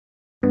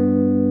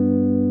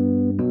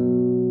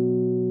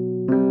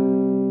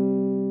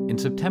In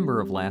September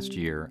of last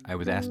year, I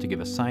was asked to give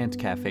a Science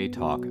Cafe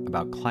talk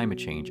about climate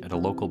change at a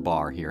local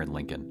bar here in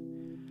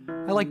Lincoln.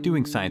 I like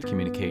doing science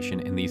communication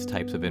in these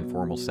types of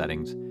informal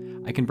settings.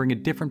 I can bring a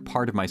different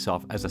part of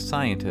myself as a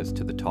scientist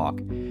to the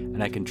talk,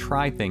 and I can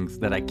try things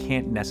that I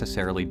can't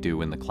necessarily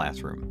do in the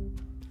classroom.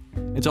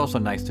 It's also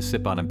nice to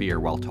sip on a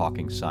beer while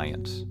talking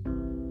science.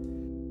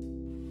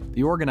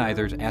 The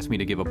organizers asked me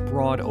to give a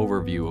broad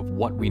overview of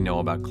what we know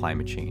about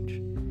climate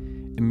change.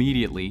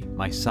 Immediately,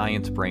 my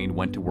science brain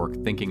went to work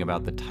thinking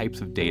about the types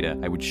of data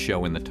I would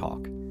show in the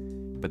talk.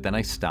 But then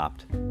I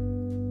stopped,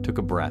 took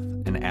a breath,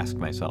 and asked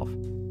myself,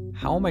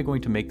 how am I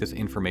going to make this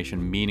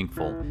information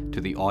meaningful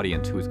to the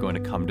audience who is going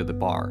to come to the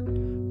bar,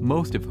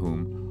 most of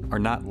whom are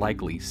not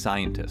likely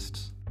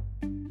scientists?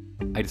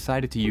 I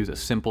decided to use a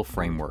simple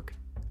framework,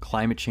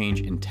 climate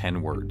change in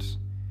 10 words.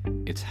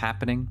 It's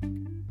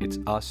happening, it's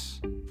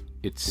us,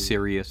 it's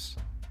serious,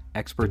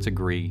 experts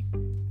agree,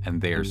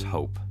 and there's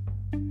hope.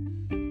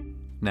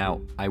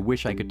 Now, I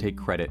wish I could take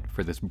credit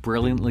for this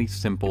brilliantly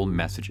simple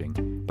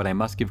messaging, but I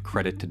must give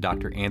credit to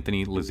Dr.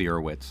 Anthony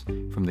Lazarowitz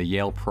from the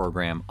Yale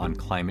Program on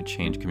Climate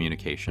Change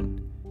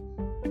Communication.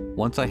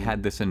 Once I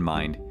had this in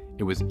mind,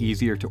 it was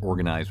easier to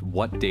organize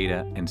what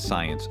data and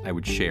science I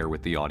would share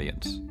with the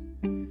audience.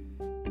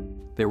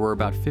 There were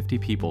about 50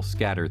 people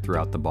scattered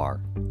throughout the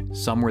bar.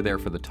 Some were there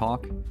for the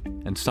talk,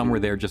 and some were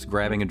there just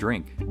grabbing a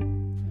drink.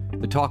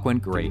 The talk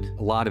went great,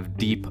 a lot of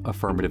deep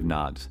affirmative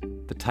nods,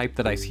 the type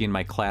that I see in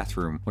my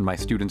classroom when my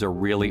students are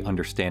really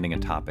understanding a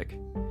topic.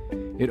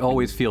 It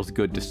always feels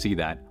good to see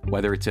that,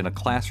 whether it's in a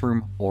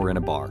classroom or in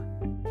a bar.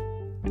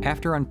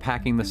 After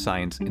unpacking the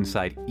science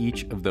inside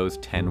each of those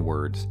 10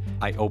 words,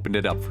 I opened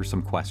it up for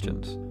some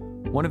questions.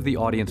 One of the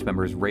audience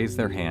members raised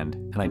their hand,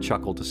 and I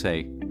chuckled to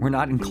say, "We're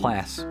not in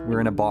class, we're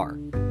in a bar."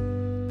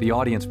 The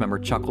audience member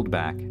chuckled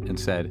back and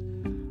said,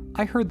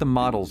 "I heard the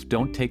models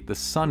don't take the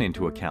sun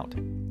into account.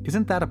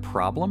 Isn't that a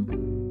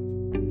problem?"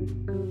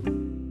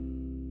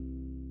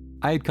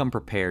 I had come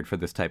prepared for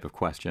this type of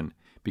question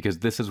because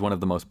this is one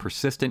of the most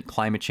persistent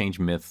climate change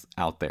myths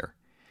out there.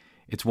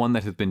 It's one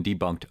that has been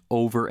debunked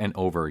over and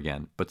over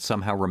again, but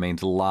somehow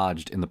remains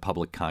lodged in the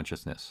public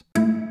consciousness.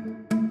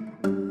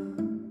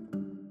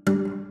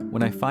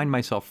 When I find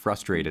myself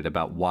frustrated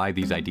about why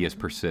these ideas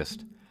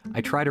persist,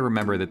 I try to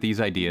remember that these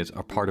ideas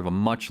are part of a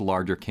much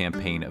larger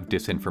campaign of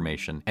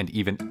disinformation and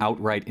even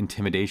outright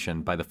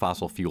intimidation by the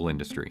fossil fuel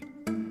industry.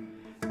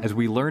 As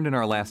we learned in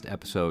our last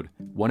episode,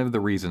 one of the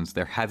reasons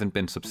there hasn't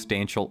been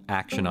substantial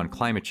action on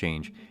climate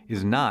change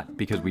is not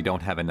because we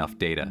don't have enough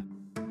data.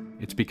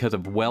 It's because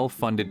of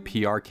well-funded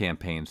PR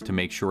campaigns to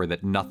make sure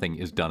that nothing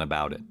is done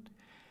about it.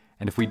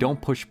 And if we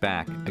don't push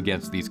back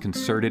against these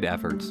concerted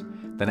efforts,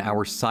 then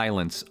our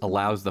silence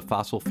allows the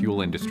fossil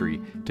fuel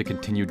industry to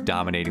continue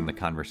dominating the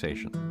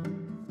conversation.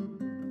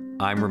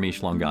 I'm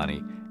Ramesh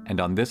Longani, and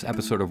on this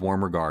episode of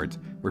Warm Regards,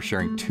 we're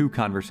sharing 2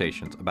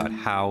 conversations about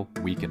how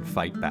we can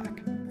fight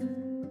back.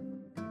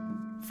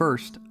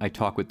 First, I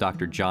talk with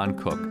Dr. John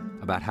Cook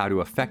about how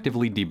to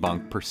effectively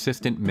debunk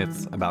persistent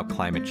myths about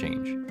climate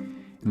change.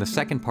 In the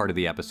second part of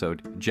the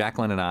episode,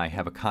 Jacqueline and I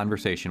have a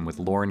conversation with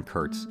Lauren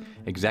Kurtz,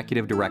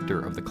 Executive Director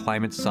of the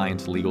Climate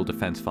Science Legal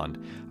Defense Fund,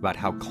 about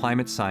how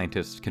climate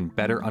scientists can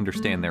better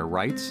understand their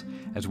rights,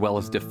 as well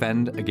as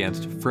defend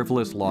against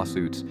frivolous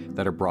lawsuits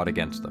that are brought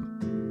against them.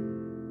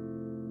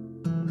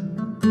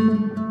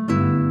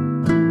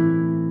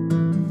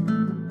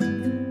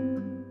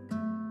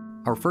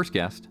 Our first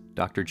guest,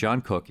 Dr.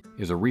 John Cook,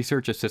 is a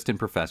research assistant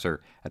professor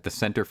at the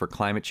Center for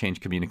Climate Change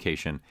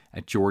Communication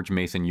at George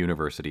Mason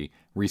University,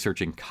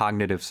 researching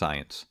cognitive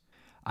science.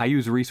 I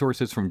use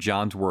resources from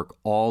John's work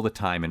all the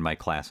time in my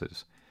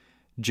classes.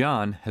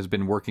 John has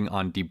been working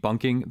on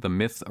debunking the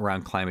myths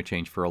around climate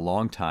change for a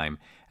long time,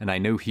 and I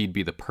knew he'd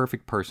be the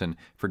perfect person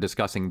for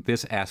discussing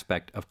this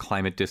aspect of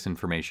climate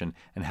disinformation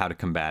and how to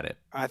combat it.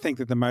 I think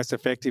that the most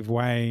effective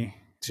way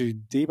to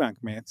debunk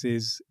myths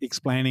is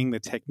explaining the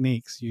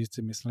techniques used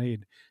to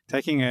mislead,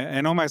 taking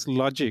an almost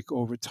logic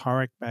or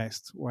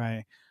rhetoric-based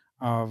way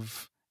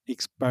of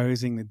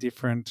exposing the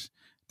different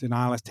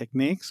denialist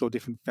techniques or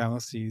different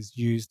fallacies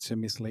used to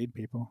mislead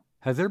people.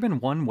 Has there been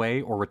one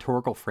way or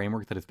rhetorical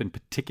framework that has been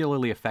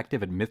particularly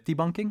effective at myth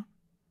debunking?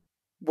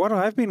 What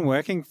I've been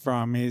working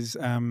from is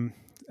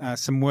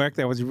some work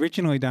that was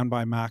originally done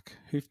by Mark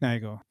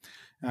Hufnagel.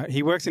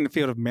 He works in the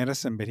field of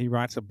medicine, but he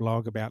writes a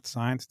blog about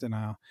science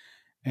denial.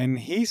 And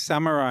he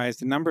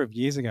summarized a number of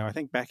years ago, I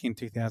think back in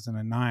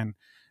 2009,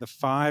 the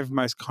 5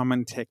 most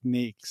common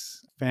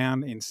techniques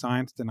found in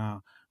science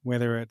denial,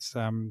 whether it's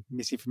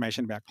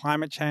misinformation about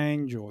climate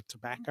change or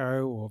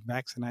tobacco or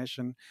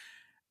vaccination.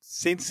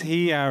 Since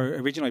he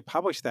originally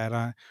published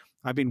that,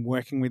 I've been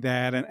working with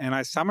that, and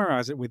I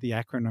summarize it with the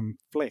acronym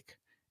FLICC,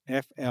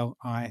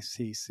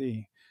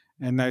 F-L-I-C-C.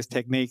 And those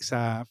techniques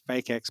are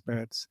fake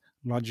experts,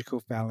 logical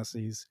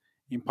fallacies,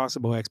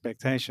 impossible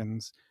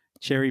expectations,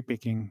 cherry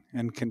picking,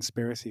 and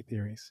conspiracy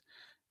theories.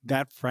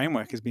 That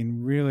framework has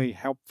been really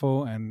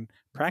helpful and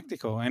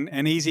practical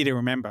and easy to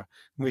remember,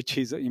 which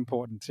is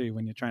important too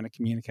when you're trying to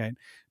communicate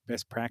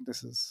best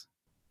practices.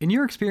 In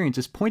your experience,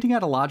 is pointing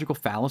out a logical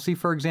fallacy,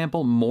 for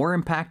example, more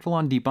impactful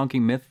on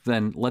debunking myths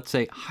than, let's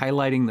say,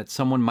 highlighting that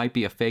someone might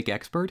be a fake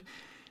expert?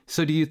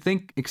 So do you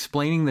think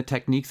explaining the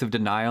techniques of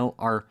denial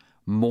are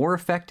more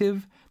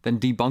effective than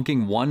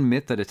debunking one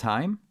myth at a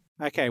time?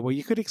 Okay, well,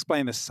 you could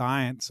explain the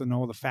science and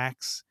all the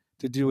facts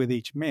to do with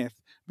each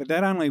myth, but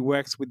that only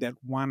works with that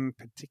one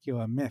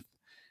particular myth.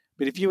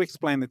 But if you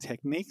explain the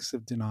techniques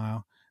of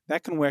denial,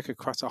 that can work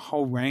across a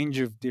whole range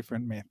of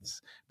different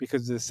myths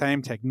because the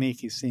same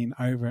technique is seen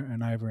over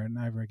and over and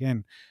over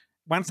again.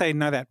 Once they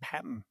know that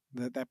pattern,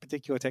 that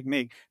particular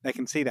technique, they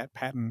can see that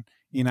pattern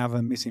in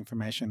other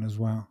misinformation as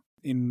well.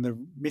 In the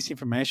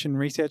misinformation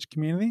research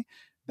community,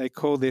 they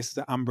call this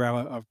the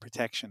umbrella of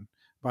protection.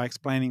 By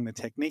explaining the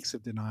techniques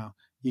of denial,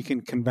 you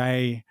can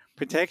convey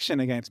protection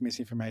against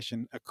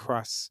misinformation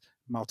across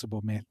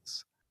multiple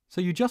myths. So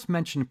you just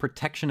mentioned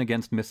protection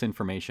against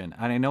misinformation,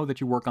 and I know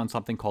that you work on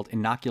something called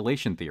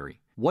inoculation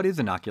theory. What is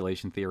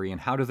inoculation theory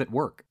and how does it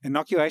work?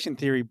 Inoculation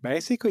theory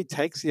basically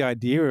takes the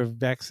idea of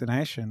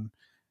vaccination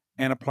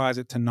and applies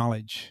it to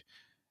knowledge.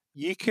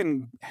 You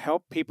can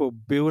help people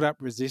build up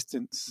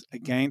resistance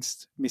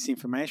against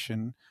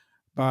misinformation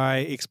by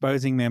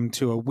exposing them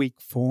to a weak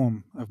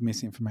form of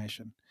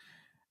misinformation.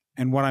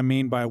 And what I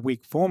mean by a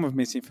weak form of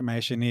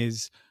misinformation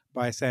is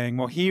by saying,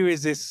 well, here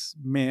is this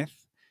myth,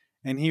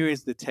 and here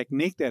is the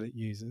technique that it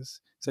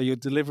uses. So you're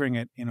delivering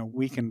it in a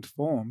weakened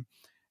form.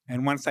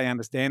 And once they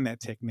understand that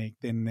technique,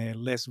 then they're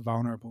less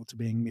vulnerable to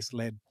being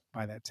misled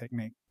by that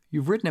technique.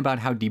 You've written about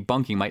how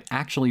debunking might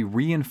actually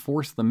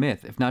reinforce the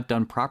myth if not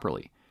done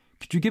properly.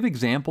 Could you give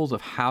examples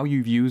of how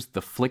you've used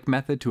the Flick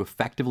method to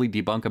effectively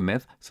debunk a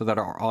myth so that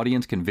our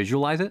audience can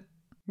visualize it?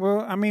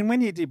 Well, I mean,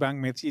 when you debunk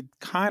myths, you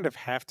kind of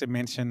have to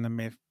mention the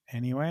myth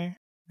anyway.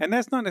 And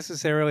that's not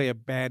necessarily a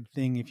bad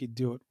thing if you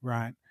do it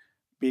right,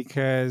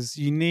 because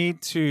you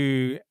need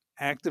to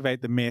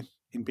activate the myth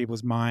in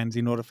people's minds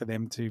in order for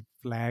them to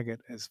flag it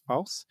as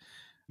false.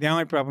 The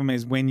only problem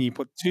is when you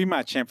put too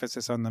much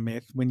emphasis on the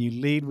myth, when you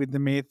lead with the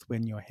myth,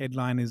 when your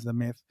headline is the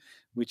myth,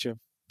 which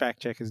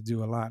fact checkers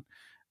do a lot,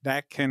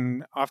 that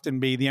can often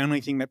be the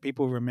only thing that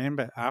people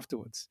remember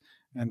afterwards.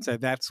 And so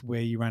that's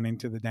where you run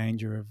into the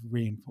danger of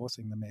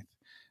reinforcing the myth.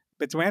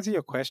 But to answer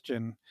your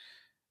question,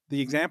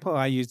 the example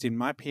I used in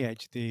my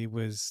PhD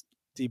was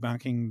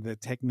debunking the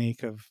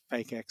technique of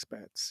fake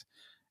experts.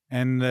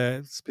 And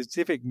the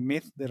specific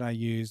myth that I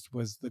used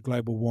was the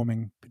Global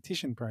Warming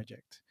Petition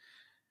Project.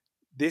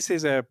 This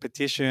is a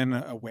petition,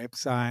 a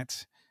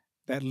website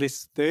that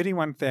lists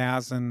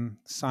 31,000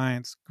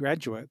 science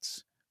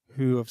graduates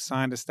who have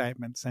signed a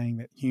statement saying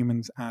that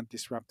humans aren't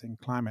disrupting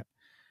climate.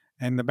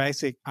 And the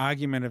basic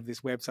argument of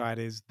this website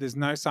is there's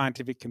no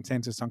scientific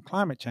consensus on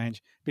climate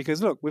change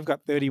because, look, we've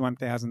got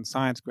 31,000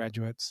 science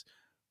graduates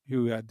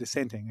who are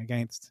dissenting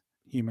against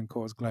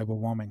human-caused global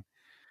warming.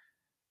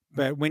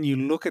 But when you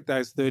look at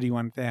those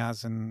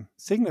 31,000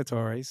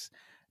 signatories,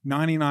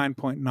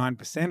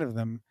 99.9% of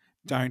them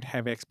don't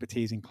have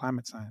expertise in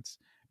climate science.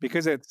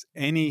 Because it's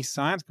any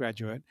science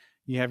graduate,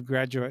 you have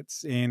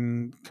graduates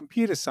in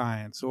computer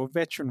science or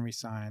veterinary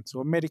science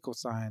or medical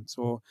science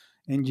or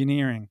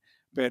engineering,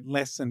 but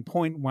less than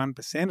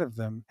 0.1% of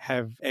them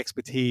have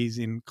expertise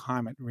in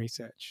climate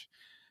research.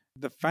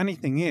 The funny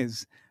thing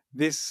is,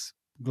 this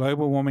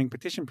Global Warming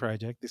Petition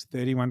Project, this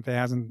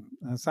 31,000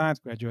 science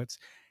graduates,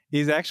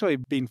 is actually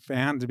been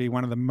found to be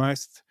one of the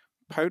most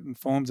potent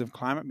forms of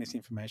climate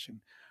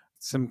misinformation.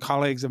 Some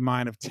colleagues of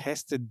mine have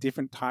tested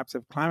different types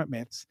of climate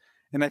myths,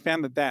 and they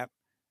found that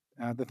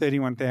the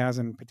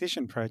 31,000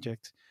 petition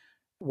project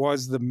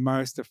was the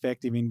most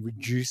effective in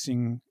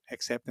reducing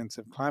acceptance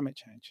of climate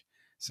change.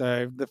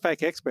 So the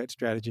fake expert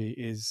strategy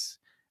is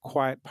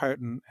quite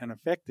potent and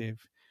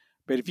effective.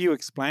 But if you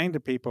explain to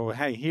people,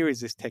 hey, here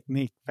is this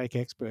technique, fake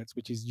experts,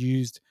 which is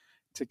used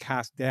to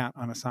cast doubt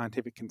on a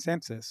scientific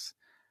consensus,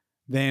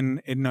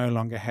 then it no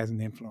longer has an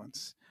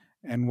influence.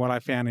 And what I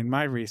found in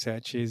my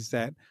research is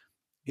that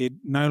it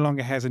no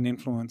longer has an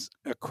influence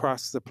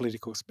across the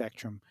political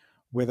spectrum.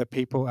 Whether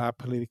people are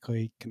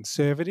politically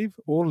conservative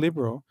or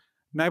liberal,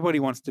 nobody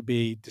wants to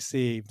be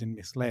deceived and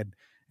misled.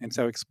 And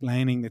so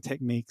explaining the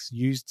techniques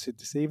used to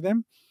deceive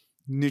them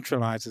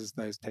neutralizes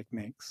those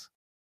techniques.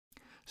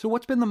 So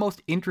what's been the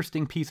most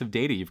interesting piece of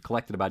data you've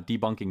collected about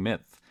debunking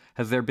myths?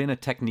 Has there been a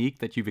technique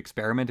that you've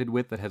experimented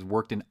with that has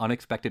worked in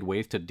unexpected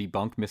ways to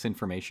debunk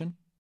misinformation?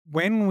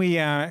 When we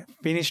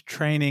finished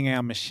training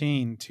our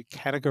machine to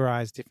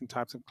categorize different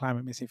types of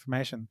climate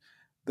misinformation,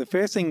 the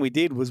first thing we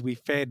did was we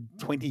fed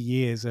 20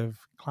 years of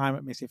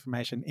climate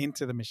misinformation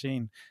into the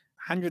machine,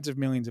 hundreds of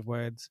millions of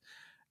words,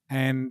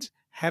 and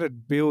had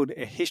it build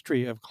a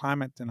history of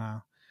climate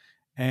denial.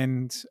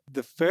 And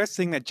the first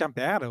thing that jumped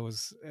out,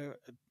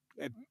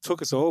 it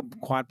took us all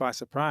quite by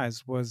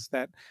surprise, was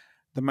that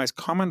the most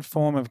common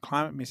form of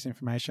climate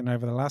misinformation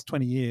over the last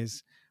 20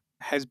 years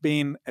has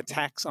been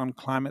attacks on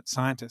climate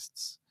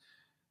scientists.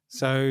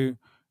 So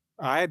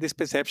I had this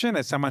perception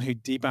as someone who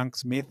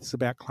debunks myths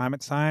about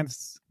climate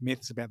science,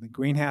 myths about the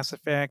greenhouse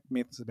effect,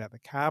 myths about the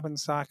carbon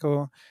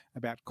cycle,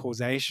 about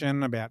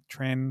causation, about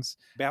trends,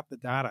 about the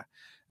data.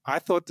 I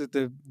thought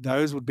that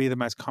those would be the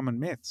most common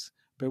myths.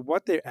 But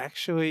what they're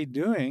actually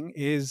doing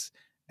is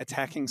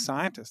attacking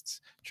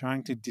scientists,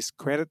 trying to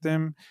discredit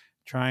them,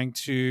 trying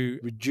to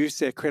reduce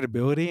their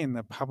credibility in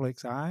the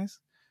public's eyes.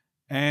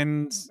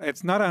 And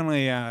it's not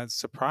only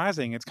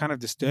surprising, it's kind of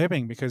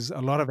disturbing because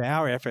a lot of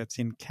our efforts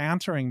in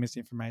countering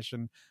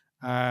misinformation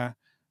are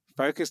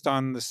focused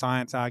on the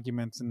science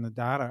arguments and the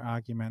data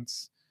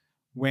arguments,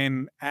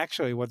 when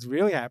actually what's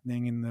really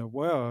happening in the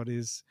world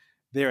is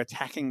they're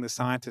attacking the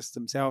scientists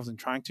themselves and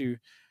trying to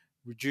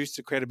reduce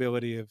the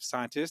credibility of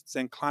scientists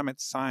and climate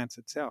science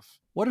itself.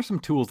 What are some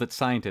tools that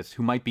scientists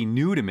who might be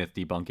new to myth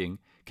debunking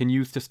can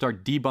use to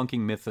start debunking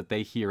myths that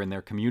they hear in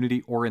their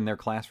community or in their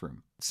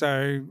classroom?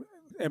 So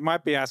it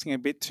might be asking a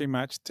bit too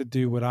much to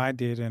do what I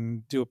did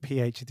and do a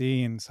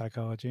PhD in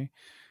psychology.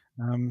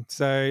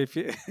 So if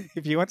you,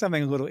 if you want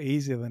something a little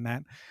easier than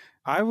that,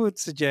 I would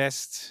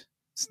suggest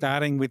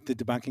starting with the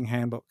debunking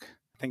handbook.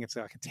 I think it's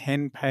like a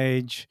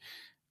 10-page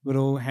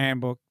little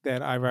handbook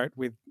that I wrote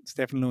with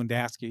Stefan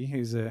Lewandowski,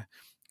 who's a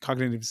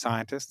cognitive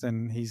scientist,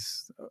 and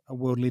he's a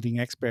world-leading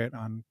expert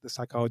on the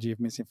psychology of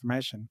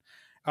misinformation.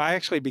 I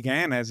actually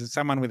began as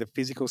someone with a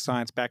physical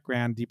science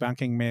background,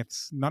 debunking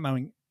myths, not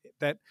knowing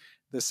that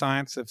the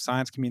science of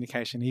science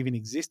communication even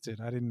existed.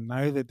 I didn't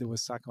know that there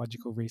was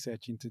psychological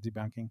research into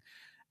debunking.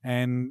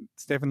 And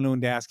Stefan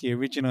Lewandowski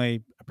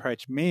originally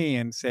approached me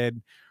and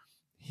said,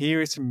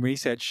 here is some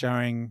research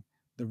showing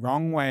the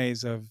wrong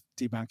ways of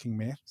debunking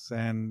myths,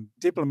 and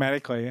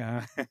diplomatically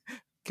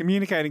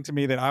communicating to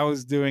me that I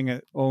was doing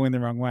it all in the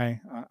wrong way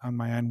on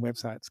my own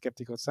website,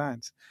 Skeptical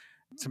Science.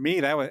 To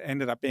me, that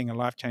ended up being a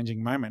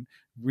life-changing moment,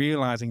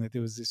 realizing that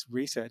there was this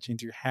research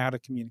into how to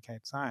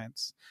communicate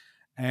science.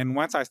 And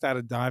once I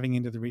started diving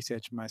into the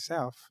research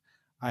myself,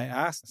 I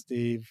asked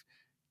Steve,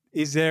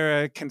 is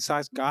there a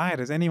concise guide?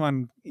 Has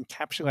anyone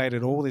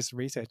encapsulated all this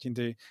research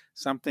into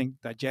something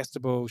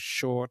digestible,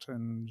 short,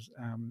 and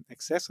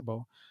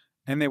accessible?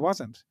 And there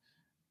wasn't.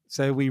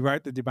 So we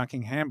wrote the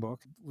debunking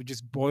handbook. We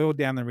just boiled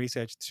down the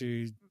research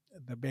to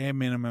the bare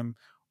minimum,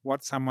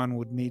 what someone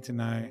would need to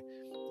know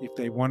if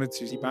they wanted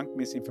to debunk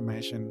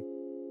misinformation.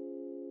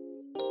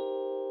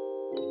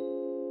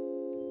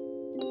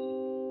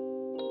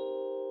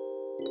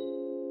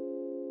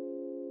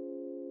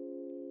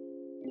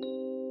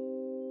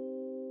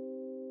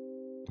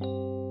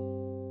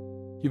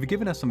 You've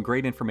given us some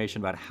great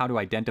information about how to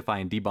identify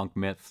and debunk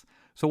myths.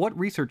 So what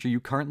research are you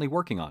currently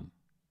working on?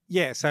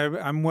 Yeah, so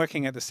I'm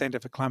working at the Centre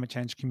for Climate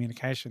Change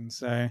Communication.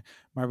 So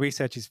my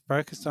research is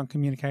focused on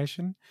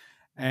communication,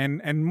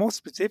 and more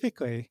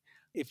specifically,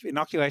 if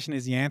inoculation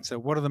is the answer,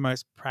 what are the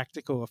most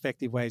practical,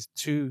 effective ways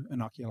to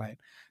inoculate?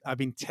 I've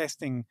been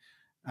testing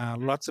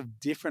lots of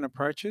different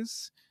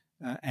approaches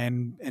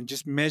and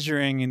just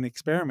measuring in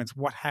experiments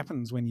what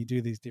happens when you do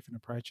these different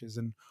approaches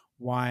and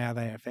why are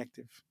they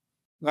effective.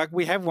 Like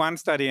we have one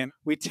study and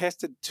we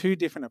tested two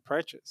different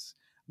approaches.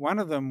 One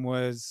of them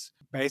was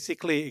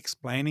basically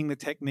explaining the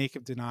technique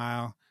of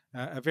denial,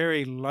 a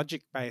very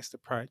logic-based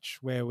approach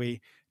where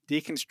we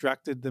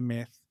deconstructed the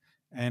myth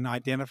and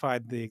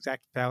identified the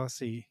exact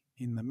fallacy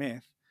in the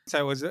myth.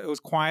 So it was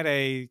quite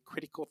a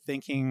critical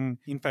thinking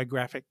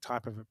infographic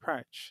type of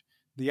approach.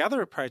 The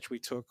other approach we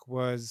took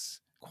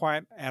was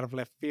quite out of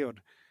left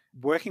field.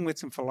 Working with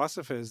some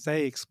philosophers,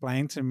 they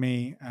explained to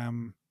me,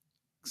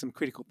 some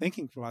critical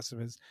thinking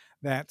philosophers,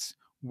 that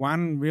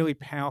one really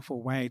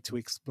powerful way to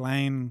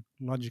explain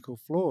logical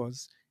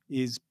flaws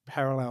is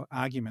parallel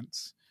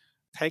arguments.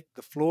 Take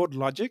the flawed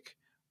logic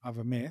of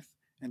a myth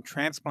and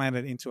transplant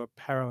it into a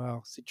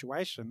parallel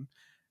situation,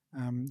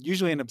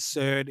 usually an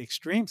absurd,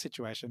 extreme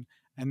situation,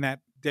 and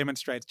that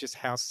demonstrates just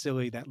how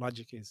silly that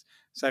logic is.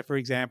 So, for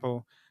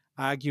example,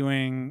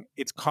 arguing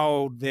it's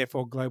cold,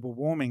 therefore global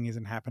warming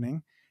isn't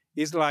happening,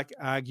 is like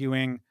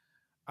arguing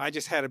I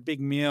just had a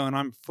big meal and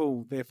I'm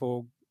full,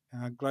 therefore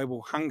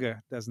global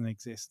hunger doesn't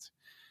exist.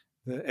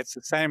 It's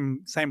the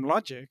same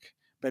logic,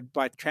 but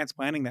by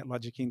transplanting that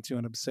logic into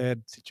an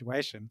absurd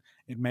situation,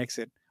 it makes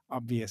it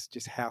obvious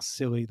just how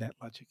silly that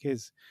logic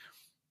is.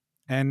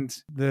 And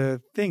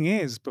the thing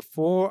is,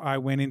 before I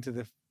went into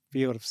the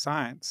field of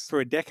science, for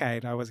a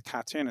decade, I was a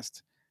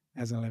cartoonist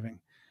as a living.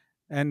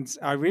 And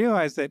I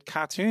realized that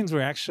cartoons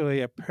were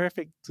actually a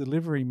perfect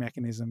delivery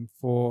mechanism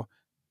for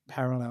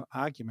parallel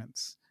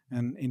arguments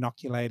and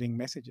inoculating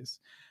messages.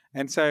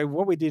 And so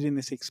what we did in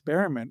this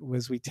experiment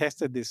was we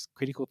tested this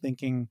critical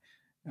thinking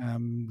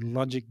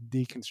logic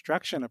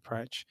deconstruction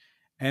approach,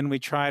 and we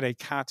tried a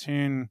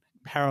cartoon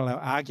parallel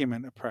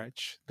argument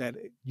approach that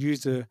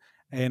used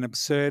an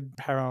absurd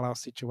parallel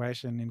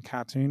situation in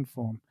cartoon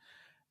form.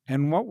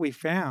 And what we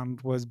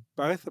found was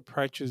both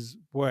approaches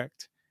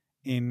worked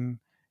in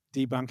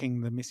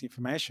debunking the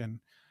misinformation,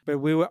 but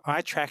we were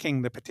eye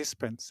tracking the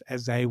participants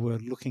as they were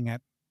looking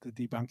at the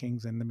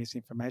debunkings and the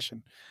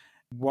misinformation.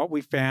 What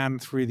we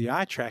found through the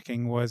eye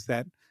tracking was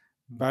that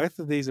both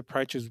of these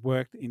approaches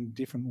worked in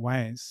different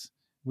ways.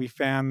 We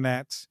found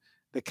that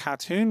the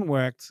cartoon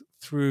worked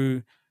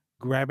through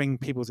grabbing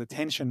people's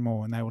attention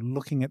more, and they were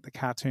looking at the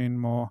cartoon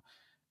more.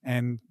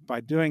 And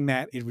by doing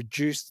that, it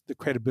reduced the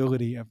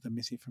credibility of the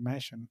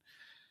misinformation.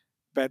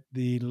 but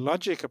the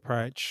logic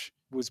approach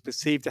was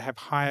perceived to have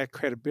higher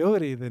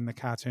credibility than the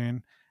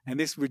cartoon, and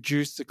this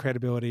reduced the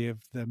credibility of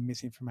the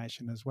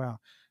misinformation as well.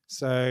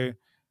 So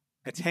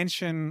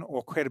attention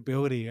or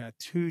credibility are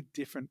two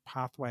different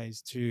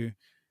pathways to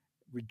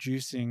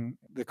reducing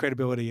the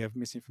credibility of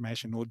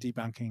misinformation or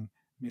debunking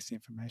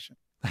misinformation.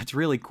 That's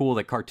really cool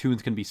that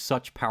cartoons can be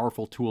such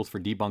powerful tools for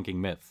debunking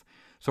myths.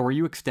 So, are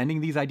you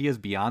extending these ideas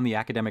beyond the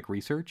academic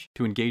research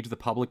to engage the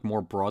public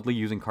more broadly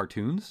using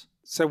cartoons?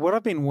 So, what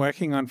I've been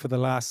working on for the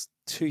last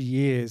 2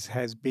 years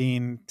has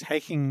been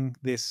taking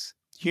this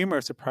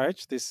humorous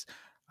approach, this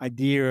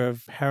idea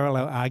of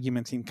parallel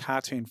arguments in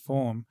cartoon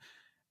form.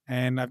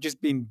 And I've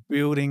just been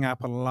building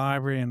up a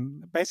library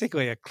and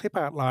basically a clip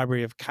art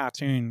library of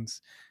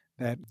cartoons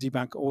that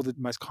debunk all the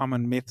most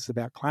common myths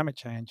about climate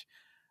change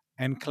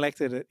and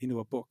collected it into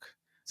a book.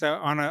 So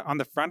on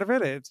the front of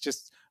it, it's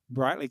just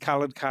brightly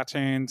colored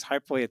cartoons.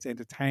 Hopefully it's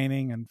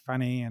entertaining and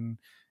funny and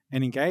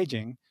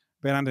engaging.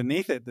 But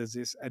underneath it,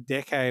 there's a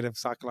decade of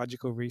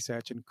psychological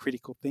research and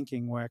critical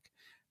thinking work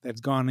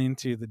that's gone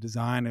into the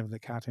design of the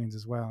cartoons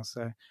as well.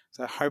 So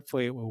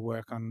hopefully it will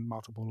work on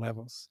multiple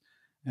levels.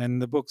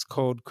 And the book's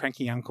called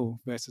Cranky Uncle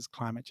versus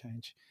Climate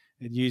Change.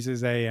 It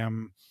uses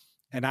an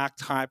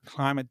archetype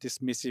climate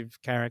dismissive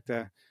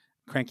character,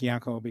 Cranky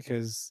Uncle,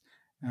 because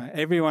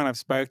everyone I've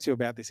spoke to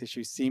about this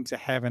issue seems to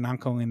have an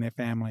uncle in their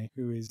family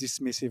who is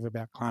dismissive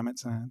about climate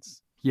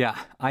science. Yeah,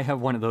 I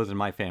have one of those in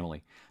my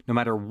family. No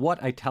matter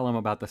what I tell him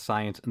about the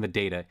science and the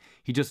data,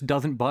 he just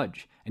doesn't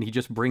budge, and he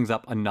just brings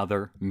up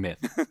another myth.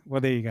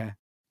 Well, there you go.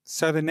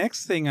 So the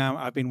next thing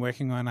I've been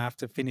working on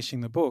after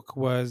finishing the book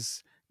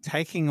was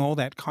taking all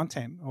that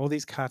content, all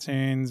these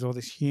cartoons, all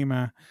this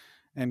humor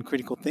and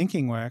critical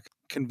thinking work,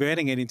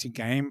 converting it into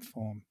game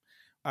form.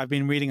 I've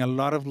been reading a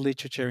lot of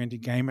literature into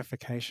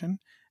gamification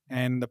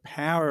and the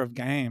power of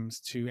games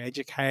to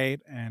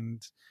educate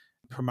and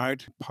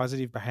promote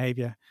positive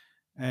behavior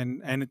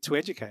and to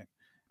educate.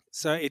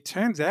 So it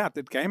turns out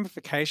that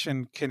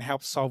gamification can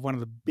help solve one of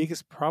the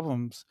biggest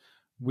problems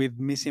with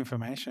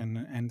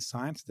misinformation and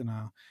science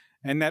denial.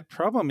 And that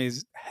problem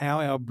is how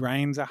our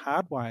brains are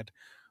hardwired.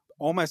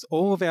 Almost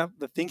all of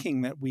the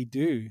thinking that we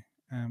do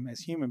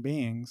as human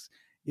beings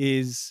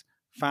is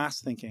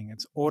fast thinking.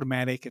 It's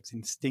automatic, it's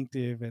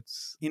instinctive,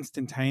 it's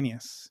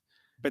instantaneous.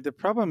 But the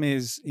problem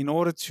is, in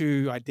order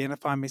to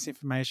identify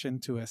misinformation,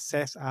 to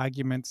assess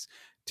arguments,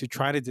 to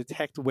try to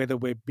detect whether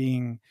we're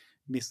being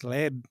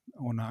misled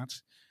or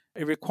not,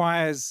 it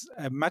requires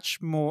a much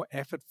more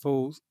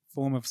effortful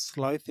form of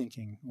slow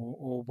thinking,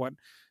 or what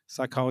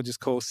psychologists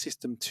call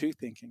system 2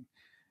 thinking.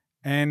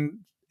 And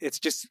it's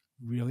just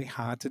really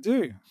hard to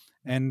do.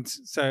 And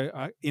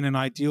so in an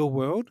ideal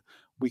world,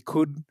 we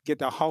could get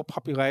the whole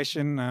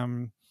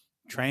population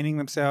training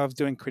themselves,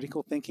 doing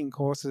critical thinking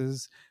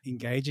courses,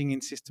 engaging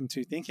in system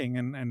 2 thinking.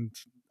 And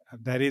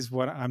that is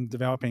what I'm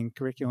developing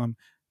curriculum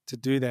to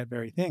do that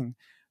very thing.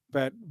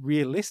 But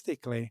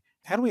realistically,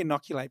 how do we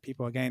inoculate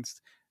people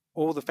against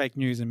all the fake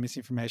news and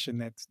misinformation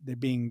that they're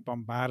being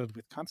bombarded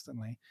with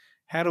constantly?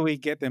 How do we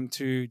get them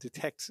to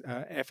detect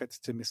efforts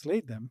to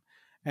mislead them?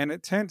 And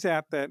it turns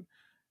out that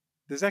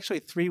there's actually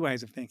 3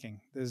 ways of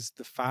thinking. There's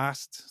the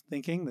fast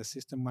thinking, the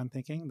system 1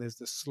 thinking. There's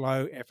the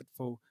slow,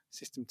 effortful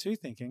system 2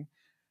 thinking.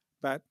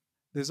 But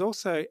there's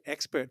also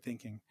expert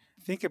thinking.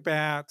 Think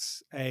about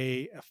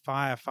a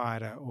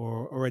firefighter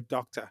or a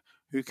doctor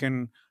who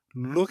can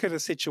look at a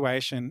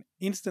situation,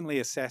 instantly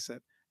assess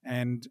it,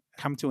 and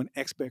come to an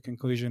expert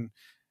conclusion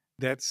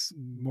that's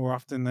more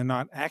often than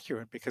not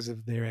accurate because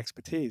of their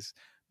expertise.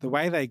 The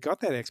way they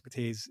got that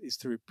expertise is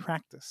through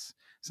practice.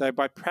 So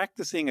by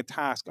practicing a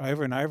task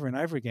over and over and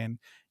over again,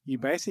 you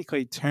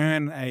basically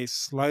turn a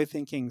slow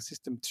thinking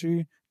system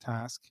 2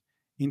 task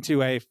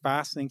into a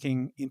fast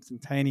thinking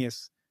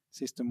instantaneous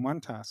system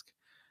 1 task.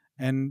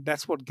 And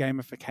that's what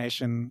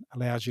gamification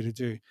allows you to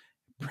do.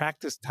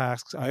 Practice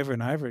tasks over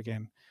and over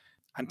again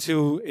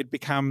until it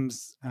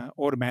becomes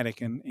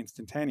automatic and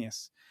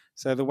instantaneous.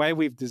 So the way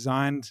we've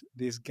designed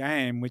this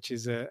game, which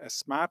is a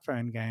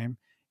smartphone game,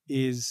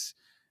 is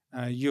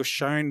you're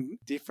shown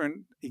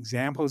different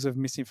examples of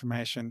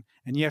misinformation,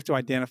 and you have to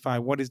identify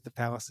what is the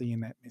fallacy in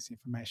that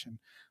misinformation.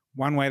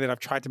 One way that I've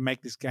tried to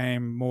make this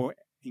game more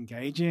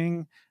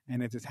engaging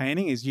and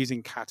entertaining is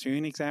using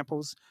cartoon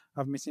examples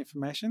of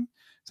misinformation.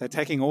 So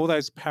taking all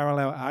those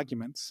parallel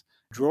arguments,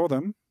 draw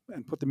them,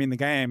 and put them in the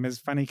game as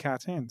funny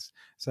cartoons.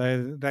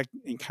 So that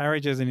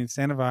encourages and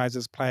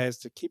incentivizes players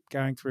to keep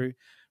going through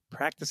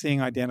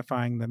practicing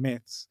identifying the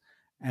myths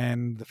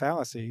and the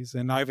fallacies.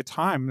 And over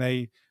time,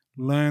 they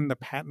learn the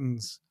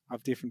patterns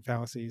of different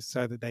fallacies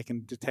so that they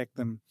can detect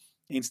them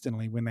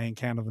instantly when they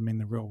encounter them in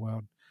the real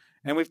world.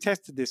 And we've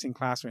tested this in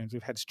classrooms.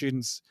 We've had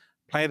students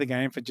play the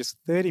game for just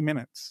 30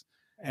 minutes.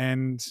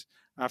 And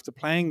after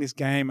playing this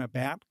game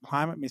about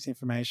climate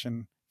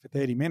misinformation for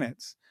 30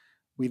 minutes,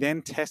 we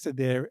then tested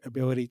their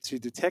ability to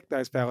detect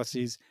those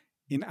fallacies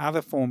in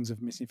other forms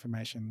of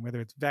misinformation, whether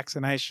it's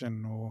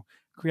vaccination or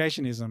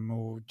creationism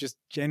or just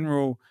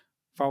general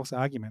false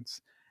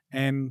arguments.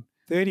 And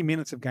 30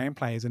 minutes of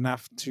gameplay is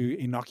enough to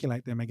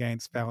inoculate them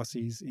against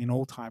fallacies in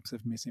all types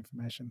of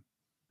misinformation.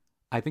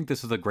 I think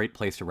this is a great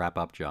place to wrap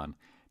up, John.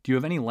 Do you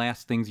have any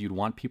last things you'd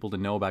want people to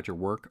know about your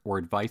work or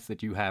advice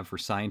that you have for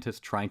scientists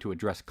trying to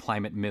address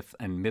climate myth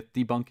and myth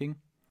debunking?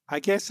 I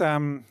guess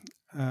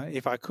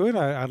if I could,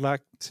 I'd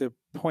like to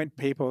point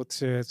people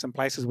to some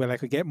places where they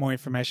could get more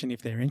information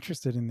if they're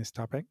interested in this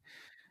topic.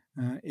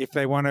 If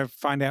they want to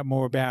find out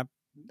more about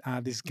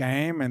this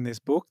game and this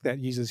book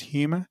that uses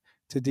humor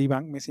to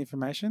debunk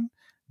misinformation,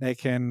 they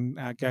can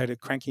go to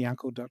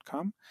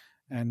crankyuncle.com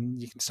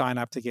and you can sign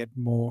up to get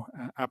more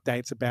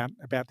updates about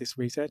this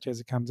research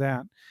as it comes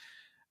out.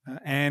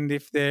 And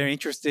if they're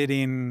interested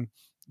in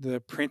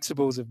the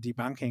principles of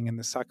debunking and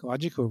the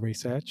psychological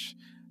research,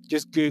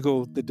 just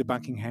Google the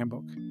Debunking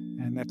Handbook.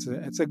 And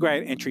it's a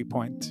great entry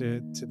point to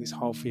this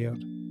whole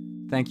field.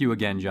 Thank you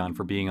again, John,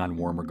 for being on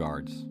Warm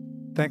Regards.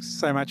 Thanks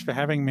so much for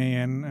having me,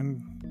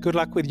 and good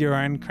luck with your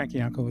own Cranky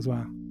Uncle as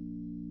well.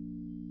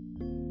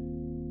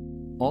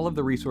 All of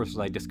the resources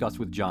I discussed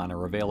with John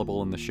are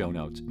available in the show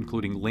notes,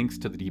 including links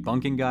to the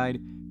Debunking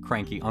Guide,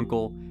 Cranky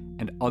Uncle,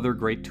 and other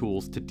great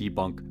tools to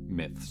debunk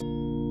myths.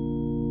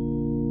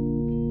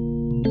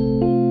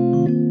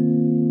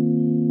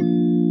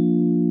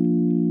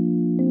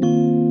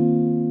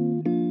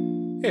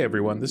 Hey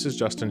everyone, this is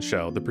Justin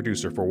Schell, the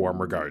producer for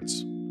Warm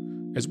Regards.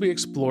 As we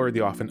explore the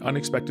often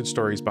unexpected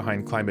stories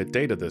behind climate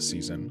data this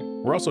season,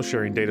 we're also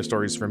sharing data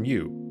stories from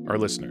you, our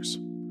listeners.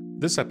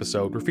 This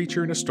episode, we're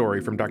featuring a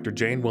story from Dr.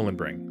 Jane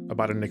Willenbring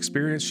about an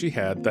experience she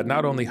had that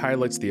not only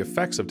highlights the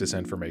effects of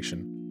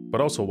disinformation, but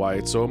also why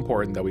it's so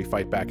important that we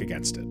fight back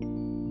against it.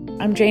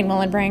 I'm Jane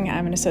Willenbring.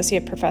 I'm an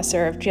associate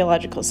professor of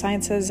geological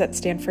sciences at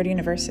Stanford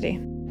University.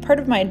 Part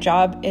of my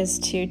job is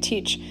to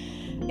teach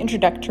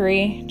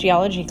introductory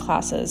geology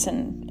classes,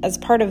 and as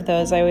part of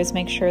those, I always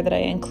make sure that I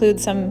include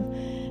some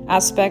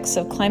aspects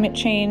of climate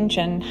change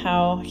and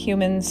how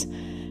humans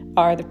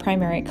are the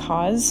primary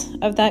cause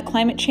of that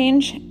climate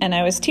change. And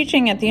I was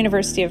teaching at the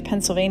University of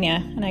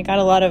Pennsylvania, and I got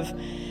a lot of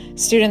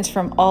students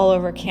from all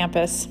over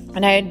campus,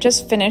 and I had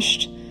just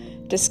finished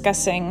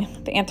discussing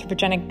the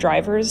anthropogenic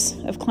drivers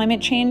of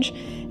climate change,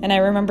 and I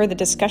remember the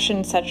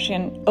discussion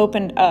section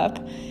opened up,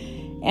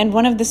 and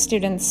one of the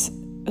students,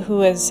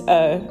 who is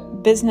a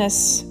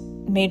business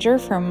major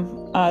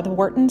from the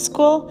Wharton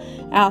School,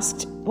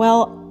 asked,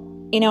 well,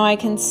 I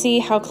can see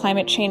how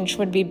climate change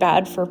would be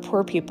bad for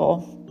poor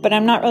people, but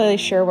I'm not really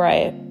sure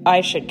where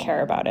I should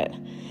care about it.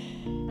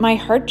 My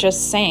heart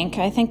just sank.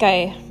 I think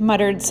I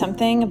muttered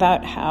something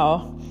about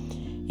how,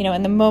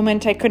 in the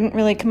moment I couldn't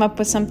really come up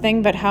with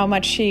something, but how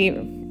much she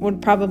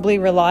would probably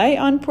rely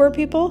on poor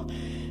people.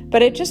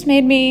 But it just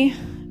made me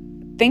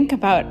think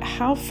about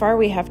how far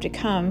we have to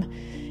come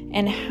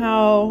and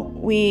how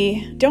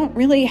we don't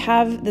really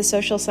have the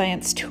social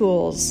science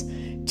tools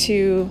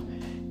to,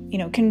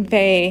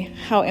 convey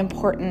how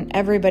important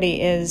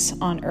everybody is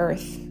on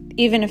Earth,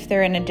 even if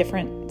they're in a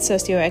different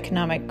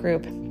socioeconomic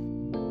group.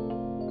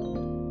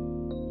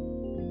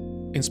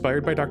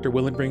 Inspired by Dr.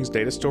 Willenbring's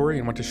data story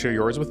and want to share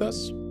yours with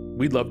us?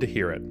 We'd love to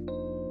hear it.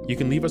 You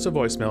can leave us a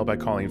voicemail by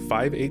calling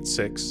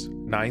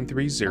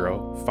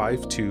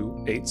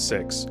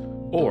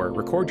 586-930-5286 or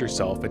record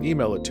yourself and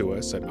email it to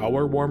us at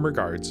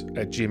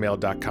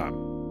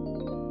ourwarmregards@gmail.com.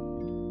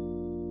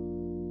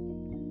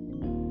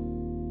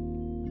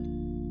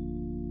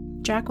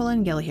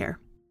 Jacqueline Gill here.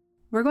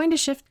 We're going to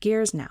shift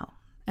gears now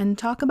and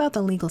talk about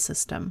the legal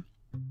system.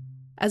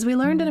 As we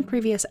learned in a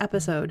previous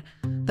episode,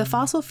 the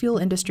fossil fuel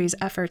industry's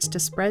efforts to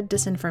spread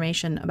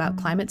disinformation about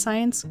climate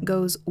science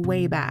goes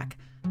way back,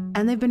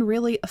 and they've been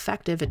really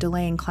effective at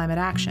delaying climate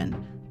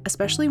action,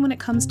 especially when it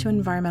comes to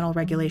environmental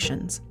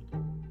regulations.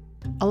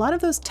 A lot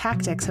of those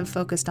tactics have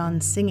focused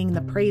on singing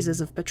the praises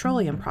of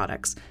petroleum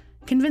products,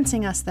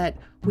 convincing us that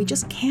we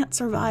just can't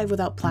survive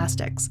without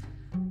plastics.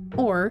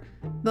 Or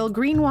they'll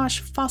greenwash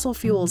fossil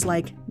fuels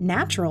like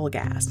natural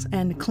gas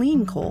and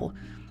clean coal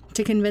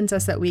to convince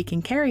us that we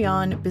can carry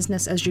on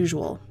business as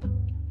usual.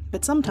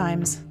 But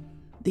sometimes,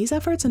 these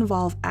efforts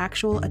involve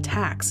actual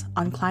attacks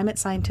on climate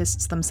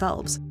scientists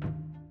themselves.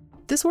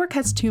 This work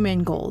has two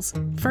main goals.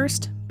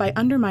 First, by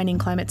undermining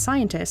climate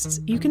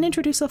scientists, you can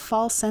introduce a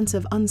false sense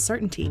of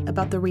uncertainty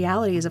about the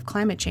realities of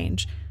climate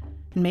change,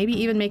 and maybe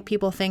even make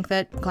people think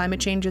that climate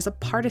change is a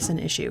partisan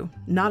issue,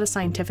 not a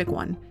scientific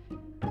one.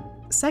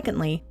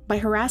 Secondly, by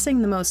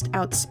harassing the most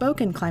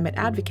outspoken climate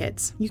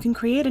advocates, you can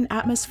create an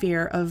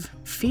atmosphere of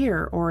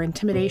fear or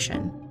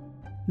intimidation.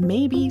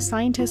 Maybe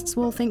scientists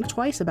will think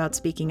twice about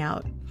speaking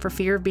out for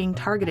fear of being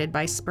targeted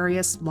by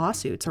spurious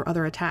lawsuits or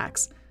other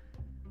attacks.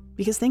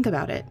 Because think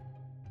about it.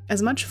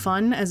 As much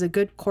fun as a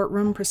good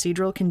courtroom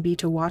procedural can be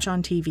to watch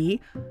on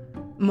TV,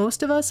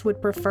 most of us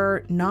would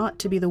prefer not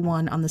to be the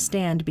one on the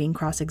stand being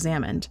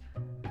cross-examined.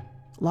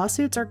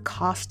 Lawsuits are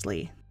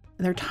costly,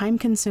 they're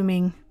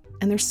time-consuming,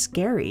 and they're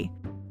scary.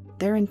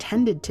 They're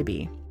intended to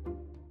be.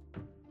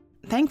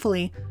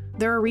 Thankfully,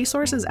 there are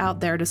resources out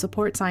there to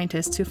support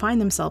scientists who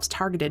find themselves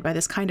targeted by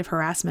this kind of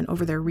harassment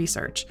over their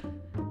research.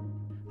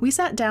 We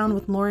sat down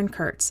with Lauren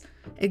Kurtz,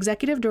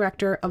 Executive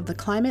Director of the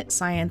Climate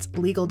Science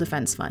Legal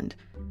Defense Fund.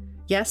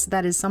 Yes,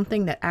 that is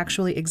something that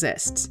actually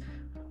exists.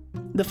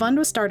 The fund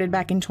was started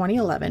back in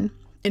 2011,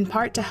 in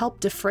part to help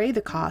defray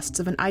the costs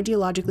of an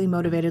ideologically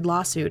motivated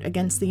lawsuit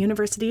against the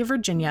University of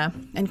Virginia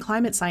and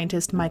climate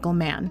scientist Michael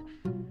Mann.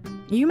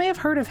 You may have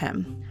heard of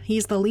him.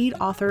 He's the lead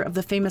author of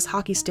the famous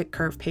hockey stick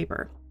curve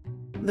paper.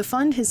 The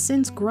fund has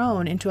since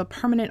grown into a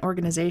permanent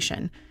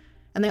organization,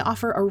 and they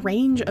offer a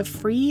range of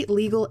free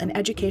legal and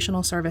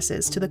educational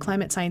services to the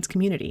climate science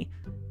community,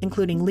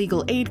 including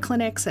legal aid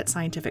clinics at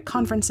scientific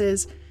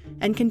conferences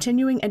and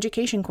continuing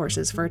education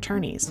courses for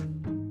attorneys.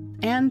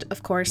 And,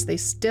 of course, they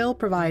still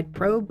provide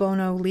pro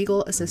bono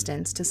legal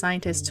assistance to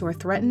scientists who are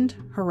threatened,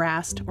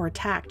 harassed, or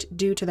attacked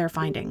due to their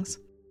findings.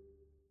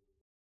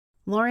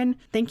 Lauren,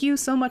 thank you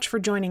so much for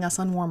joining us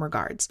on Warm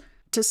Regards.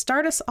 To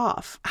start us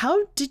off,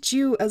 how did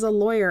you, as a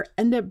lawyer,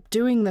 end up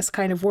doing this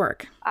kind of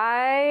work?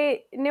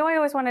 I knew I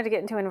always wanted to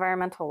get into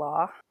environmental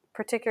law,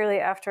 particularly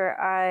after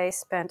I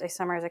spent a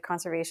summer as a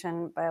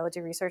conservation biology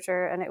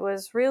researcher, and it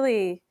was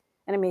really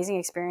an amazing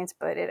experience,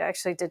 but it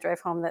actually did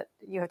drive home that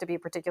you have to be a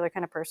particular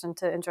kind of person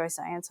to enjoy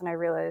science. And I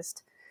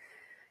realized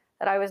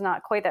that I was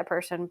not quite that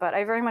person, but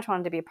I very much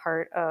wanted to be a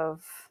part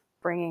of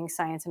bringing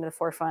science into the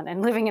forefront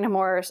and living in a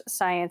more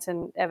science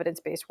and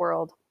evidence-based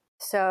world.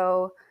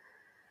 So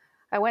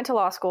I went to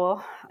law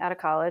school out of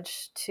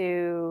college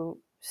to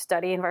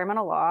study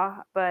environmental law,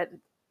 but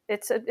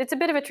it's a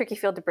bit of a tricky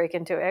field to break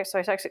into. So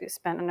I actually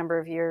spent a number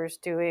of years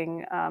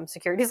doing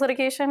securities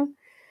litigation,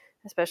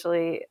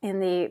 especially in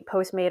the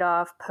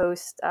post-Madoff,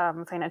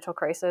 post-financial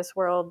crisis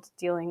world,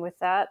 dealing with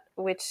that,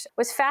 which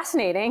was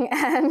fascinating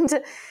and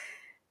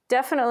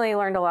definitely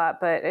learned a lot,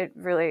 but it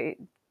really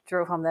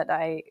drove home that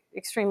I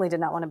extremely did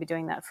not want to be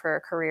doing that for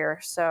a career.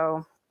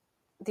 So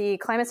the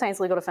Climate Science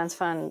Legal Defense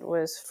Fund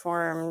was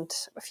formed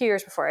a few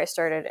years before I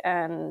started,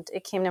 and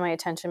it came to my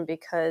attention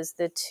because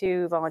the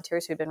two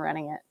volunteers who'd been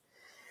running it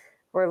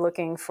were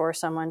looking for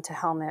someone to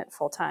helm it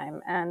full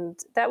time. And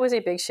that was a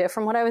big shift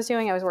from what I was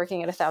doing. I was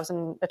working at a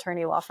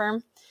 1,000-attorney law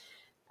firm.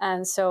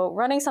 And so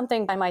running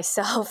something by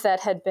myself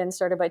that had been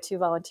started by two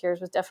volunteers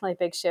was definitely a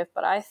big shift.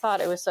 But I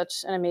thought it was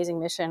such an amazing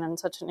mission and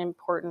such an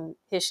important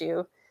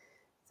issue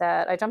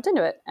that I jumped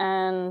into it.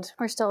 And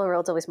we're still a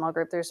relatively small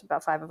group. There's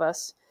about 5 of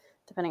us,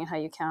 depending on how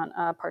you count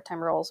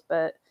part-time roles.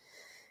 But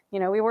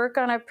we work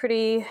on a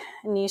pretty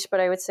niche, but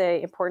I would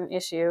say important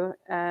issue.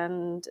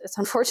 And it's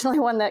unfortunately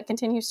one that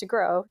continues to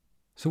grow.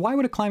 So why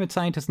would a climate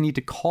scientist need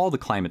to call the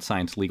Climate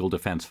Science Legal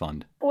Defense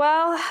Fund?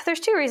 Well, there's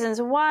 2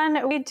 reasons.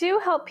 One, we do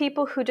help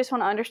people who just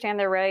want to understand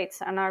their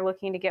rights and are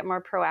looking to get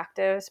more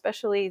proactive,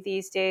 especially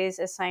these days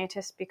as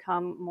scientists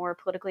become more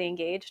politically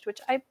engaged, which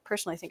I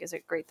personally think is a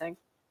great thing.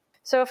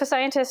 So if a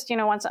scientist,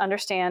 wants to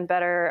understand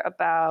better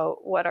about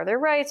what are their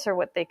rights or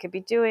what they could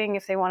be doing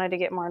if they wanted to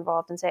get more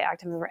involved in, say,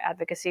 activism or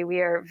advocacy, we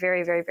are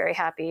very, very, very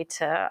happy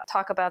to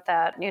talk about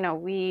that.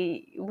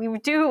 We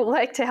do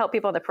like to help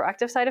people on the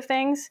proactive side of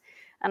things.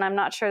 And I'm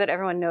not sure that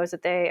everyone knows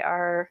that they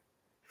are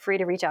free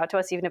to reach out to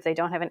us, even if they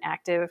don't have an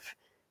active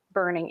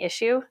burning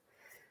issue.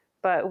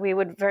 But we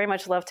would very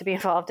much love to be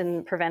involved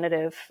in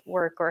preventative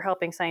work or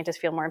helping scientists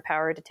feel more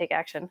empowered to take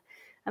action.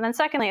 And then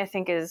secondly, I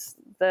think is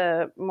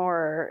the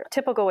more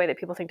typical way that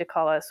people think to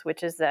call us,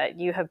 which is that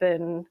you have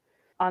been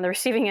on the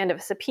receiving end of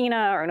a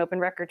subpoena or an open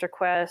records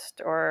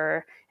request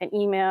or an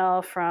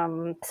email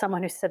from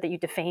someone who said that you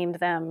defamed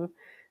them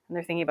and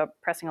they're thinking about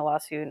pressing a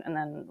lawsuit. And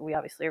then we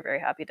obviously are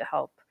very happy to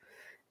help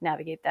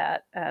navigate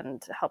that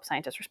and help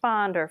scientists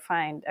respond or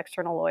find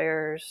external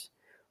lawyers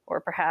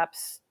or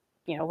perhaps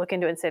look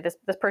into it and say this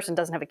person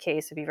doesn't have a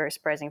case. It'd be very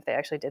surprising if they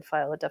actually did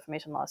file a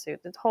defamation lawsuit.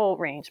 It's a whole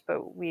range,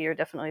 but we are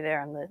definitely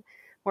there on the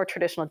more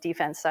traditional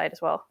defense side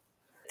as well.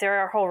 There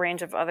are a whole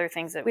range of other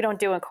things that we don't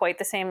do in quite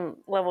the same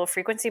level of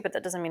frequency, but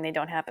that doesn't mean they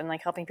don't happen,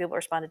 like helping people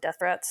respond to death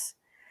threats,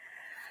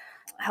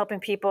 helping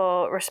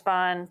people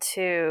respond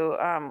to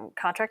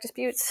contract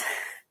disputes,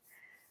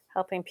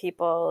 helping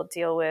people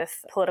deal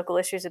with political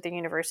issues at their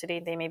university.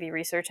 They may be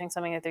researching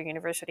something that their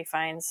university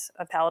finds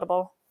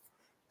unpalatable,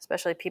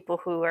 especially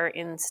people who are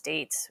in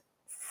states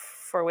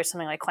for which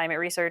something like climate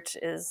research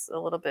is a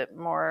little bit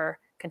more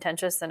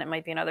contentious than it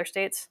might be in other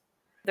states.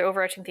 The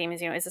overarching theme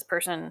is, is this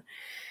person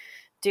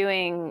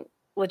doing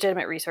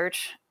legitimate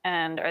research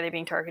and are they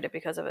being targeted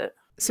because of it?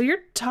 So you're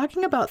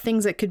talking about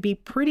things that could be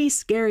pretty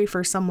scary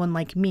for someone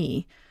like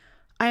me.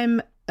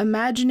 I'm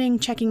imagining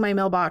checking my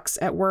mailbox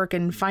at work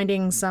and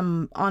finding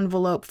some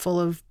envelope full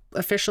of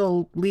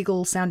official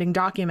legal sounding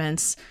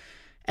documents.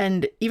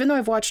 And even though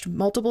I've watched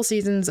multiple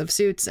seasons of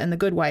Suits and The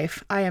Good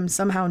Wife, I am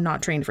somehow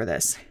not trained for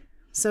this.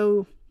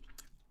 So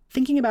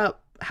thinking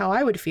about how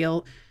I would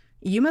feel,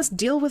 you must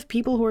deal with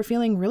people who are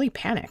feeling really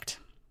panicked.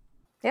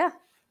 Yeah,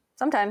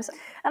 sometimes.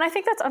 And I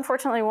think that's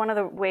unfortunately one of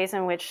the ways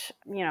in which,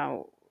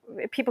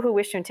 people who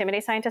wish to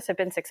intimidate scientists have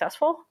been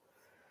successful.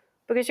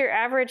 Because your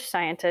average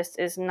scientist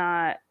is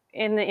not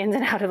in the ins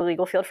and out of the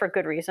legal field for a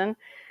good reason.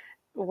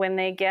 When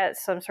they get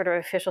some sort of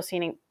official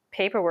seeming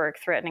paperwork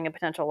threatening a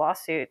potential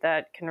lawsuit,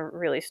 that can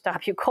really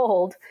stop you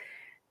cold.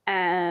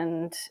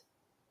 And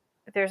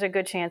there's a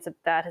good chance that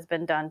that has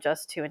been done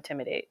just to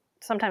intimidate.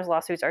 Sometimes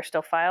lawsuits are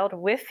still filed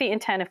with the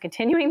intent of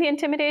continuing the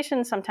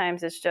intimidation.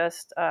 Sometimes it's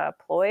just a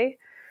ploy.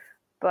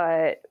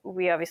 but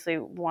we obviously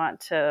want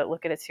to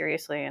look at it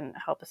seriously and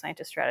help the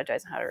scientists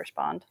strategize on how to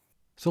respond.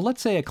 So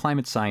let's say a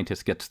climate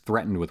scientist gets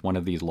threatened with one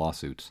of these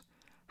lawsuits.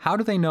 How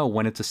do they know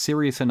when it's a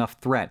serious enough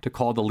threat to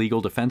call the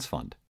Legal Defense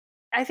Fund?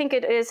 I think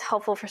it is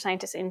helpful for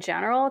scientists in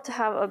general to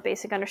have a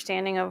basic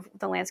understanding of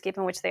the landscape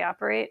in which they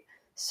operate.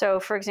 So,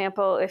 for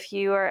example, if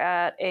you are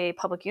at a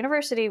public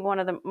university, one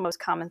of the most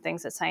common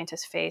things that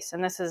scientists face,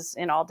 and this is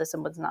in all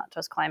disciplines, not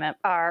just climate,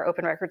 are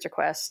open records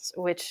requests,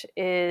 which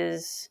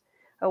is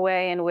a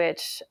way in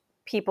which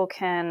people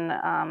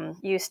can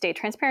use state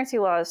transparency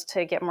laws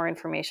to get more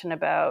information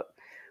about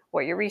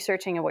what you're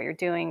researching and what you're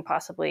doing,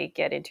 possibly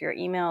get into your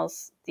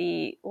emails.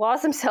 The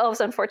laws themselves,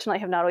 unfortunately,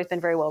 have not always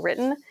been very well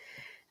written.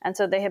 And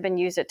so they have been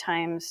used at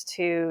times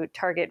to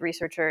target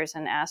researchers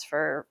and ask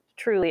for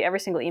truly every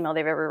single email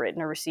they've ever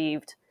written or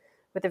received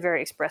with the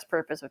very express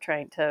purpose of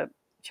trying to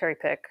cherry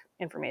pick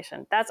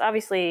information. That's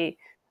obviously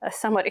a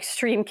somewhat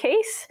extreme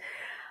case.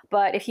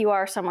 But if you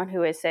are someone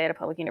who is, say, at a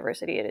public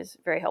university, it is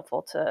very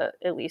helpful to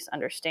at least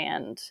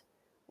understand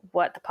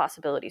what the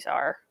possibilities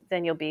are.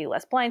 Then you'll be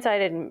less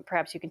blindsided, and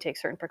perhaps you can take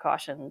certain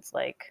precautions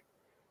like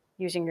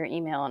using your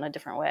email in a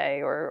different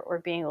way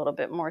or being a little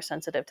bit more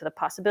sensitive to the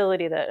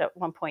possibility that at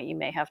one point you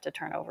may have to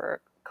turn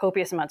over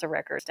copious amounts of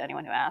records to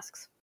anyone who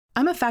asks.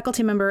 I'm a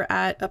faculty member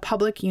at a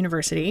public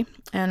university,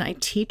 and I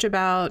teach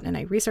about and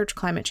I research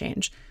climate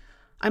change.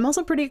 I'm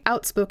also pretty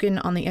outspoken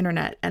on the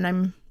internet, and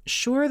I'm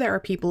sure there are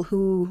people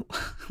who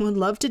would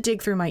love to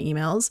dig through my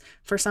emails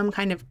for some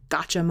kind of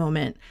gotcha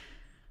moment.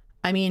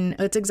 I mean,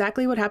 it's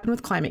exactly what happened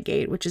with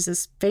ClimateGate, which is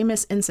this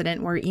famous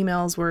incident where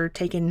emails were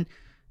taken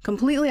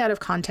completely out of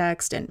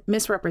context and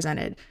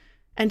misrepresented.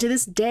 And to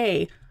this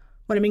day,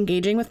 when I'm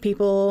engaging with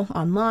people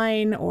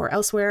online or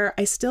elsewhere,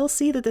 I still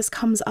see that this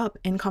comes up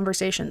in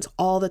conversations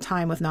all the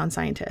time with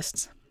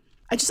non-scientists.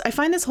 I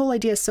find this whole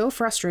idea so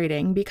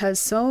frustrating because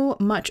so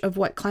much of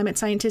what climate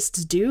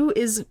scientists do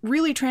is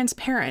really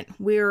transparent.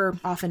 We're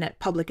often at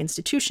public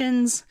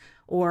institutions,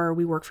 or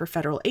we work for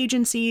federal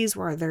agencies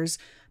where there's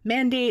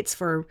mandates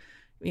for,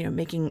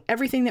 making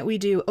everything that we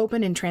do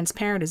open and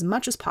transparent as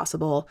much as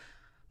possible.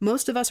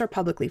 Most of us are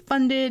publicly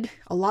funded.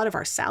 A lot of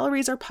our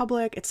salaries are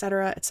public, et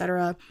cetera, et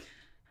cetera.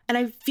 And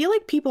I feel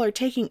like people are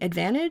taking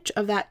advantage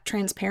of that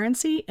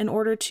transparency in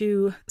order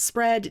to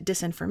spread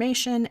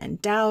disinformation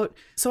and doubt.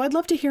 So I'd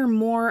love to hear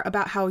more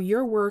about how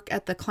your work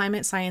at the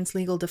Climate Science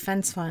Legal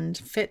Defense Fund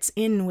fits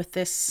in with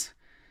this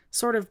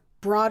sort of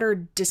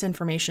broader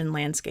disinformation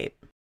landscape.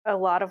 A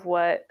lot of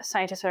what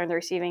scientists are on the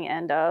receiving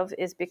end of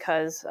is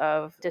because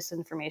of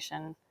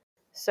disinformation.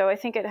 So I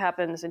think it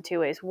happens in two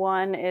ways.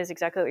 One is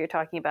exactly what you're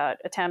talking about,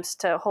 attempts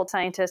to hold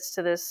scientists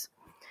to this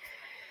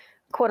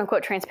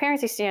quote-unquote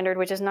transparency standard,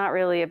 which is not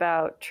really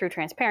about true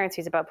transparency.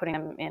 It's about putting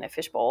them in a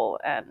fishbowl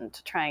and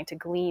trying to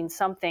glean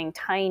something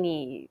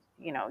tiny,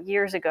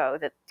 years ago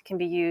that can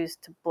be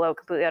used to blow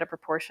completely out of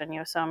proportion.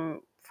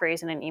 Some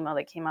phrase in an email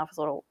that came off as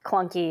a little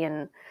clunky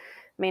and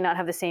may not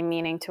have the same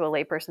meaning to a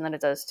layperson that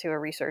it does to a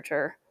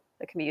researcher,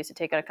 that can be used to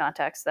take out of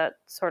context, that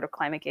sort of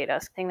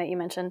ClimateGate-esque thing that you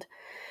mentioned.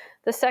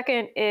 The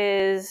second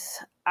is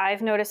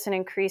I've noticed an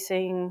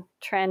increasing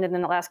trend in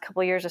the last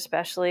couple of years,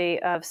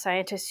 especially, of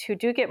scientists who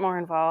do get more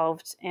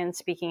involved in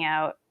speaking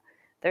out.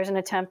 There's an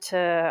attempt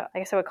to, I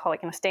guess I would call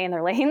it, stay in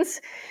their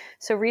lanes.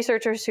 So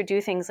researchers who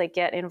do things like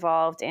get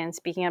involved in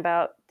speaking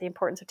about the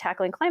importance of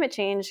tackling climate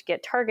change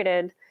get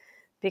targeted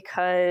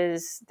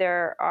because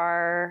there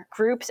are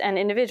groups and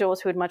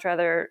individuals who would much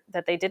rather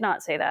that they did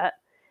not say that.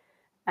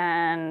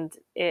 And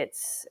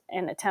it's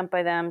an attempt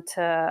by them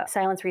to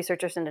silence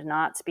researchers into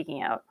not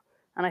speaking out.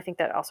 And I think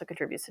that also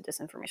contributes to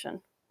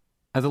disinformation.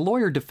 As a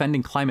lawyer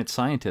defending climate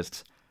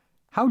scientists,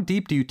 how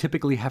deep do you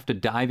typically have to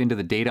dive into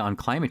the data on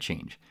climate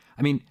change?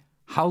 I mean,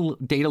 how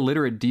data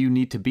literate do you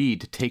need to be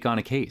to take on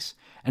a case?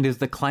 And is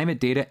the climate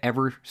data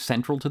ever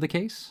central to the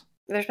case?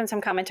 There's been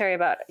some commentary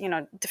about,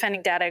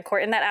 defending data in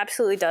court, and that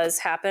absolutely does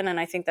happen. And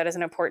I think that is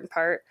an important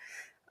part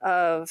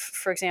of,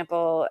 for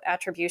example,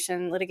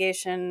 attribution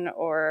litigation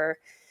or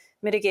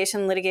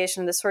mitigation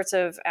litigation, the sorts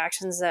of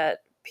actions that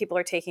people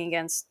are taking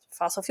against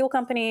fossil fuel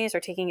companies or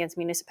taking against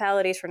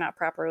municipalities for not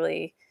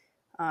properly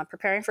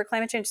preparing for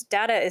climate change.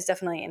 Data is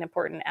definitely an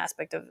important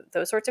aspect of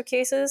those sorts of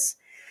cases.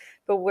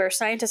 But where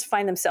scientists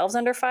find themselves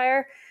under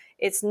fire,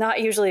 it's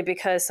not usually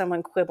because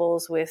someone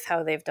quibbles with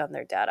how they've done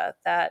their data.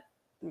 That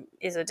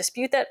is a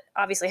dispute that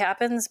obviously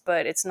happens,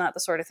 but it's not the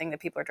sort of thing that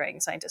people are dragging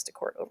scientists to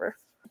court over.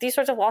 These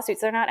sorts of lawsuits,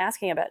 they're not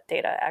asking about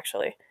data,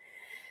 actually.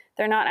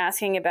 They're not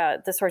asking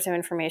about the sorts of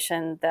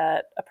information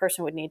that a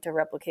person would need to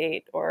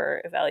replicate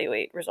or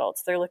evaluate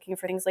results. They're looking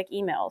for things like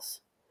emails.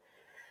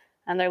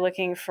 And they're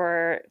looking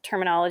for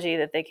terminology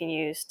that they can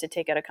use to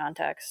take out of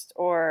context.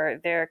 Or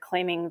they're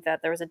claiming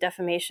that there was a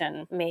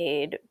defamation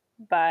made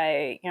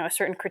by, a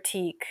certain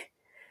critique.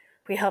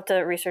 We helped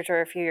a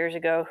researcher a few years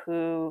ago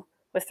who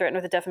was threatened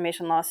with a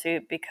defamation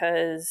lawsuit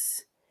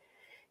because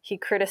he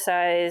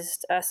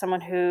criticized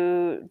someone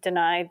who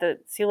denied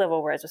that sea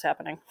level rise was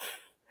happening.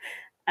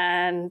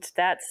 And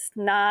that's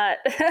not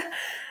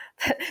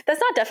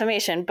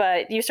defamation,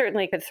 but you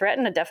certainly could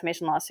threaten a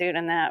defamation lawsuit,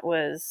 and that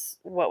was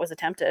what was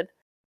attempted.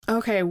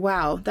 Okay,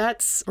 wow.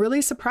 That's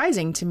really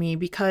surprising to me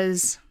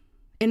because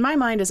in my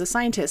mind as a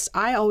scientist,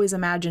 I always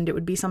imagined it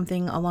would be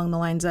something along the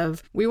lines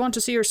of, we want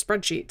to see your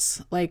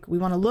spreadsheets. Like, we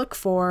want to look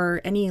for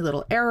any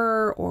little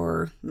error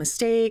or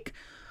mistake,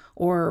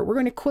 or we're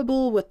going to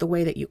quibble with the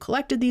way that you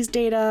collected these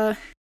data.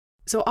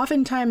 So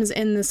oftentimes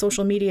in the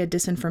social media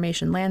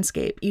disinformation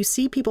landscape, you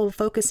see people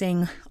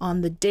focusing on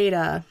the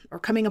data or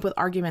coming up with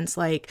arguments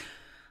like,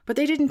 but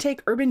they didn't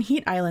take urban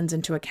heat islands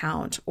into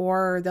account,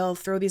 or they'll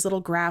throw these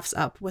little graphs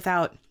up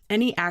without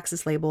any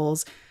axis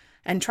labels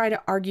and try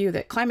to argue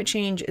that climate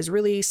change is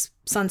really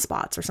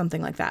sunspots or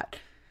something like that.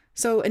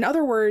 So in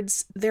other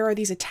words, there are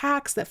these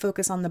attacks that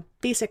focus on the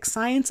basic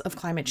science of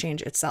climate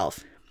change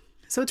itself.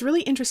 So it's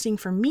really interesting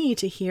for me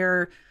to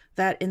hear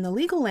that in the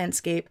legal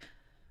landscape,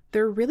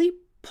 they're really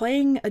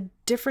playing a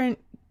different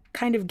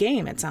kind of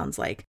game, it sounds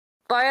like.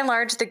 By and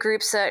large, the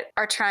groups that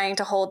are trying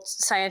to hold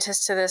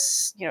scientists to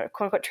this,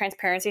 quote unquote,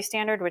 transparency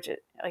standard, which,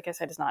 like I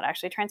said, is not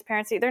actually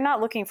transparency, they're not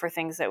looking for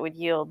things that would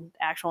yield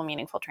actual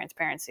meaningful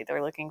transparency.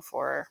 They're looking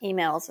for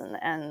emails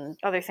and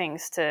other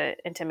things to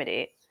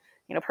intimidate,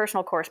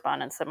 personal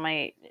correspondence that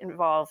might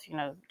involve,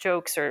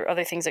 jokes or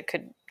other things that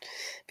could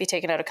be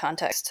taken out of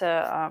context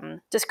to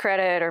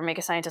discredit or make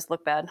a scientist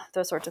look bad,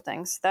 those sorts of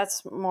things.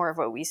 That's more of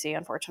what we see,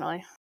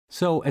 unfortunately.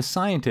 So as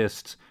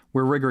scientists,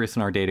 we're rigorous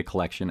in our data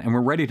collection and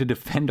we're ready to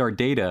defend our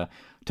data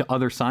to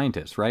other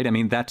scientists, right? I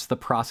mean, that's the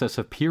process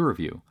of peer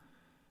review.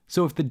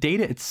 So if the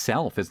data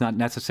itself is not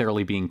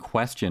necessarily being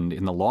questioned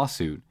in the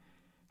lawsuit,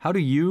 how do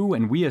you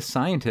and we as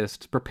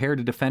scientists prepare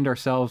to defend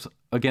ourselves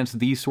against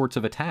these sorts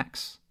of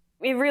attacks?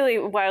 It really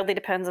wildly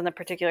depends on the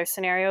particular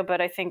scenario,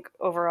 but I think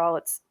overall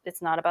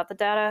it's not about the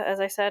data,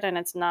 as I said, and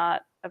it's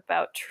not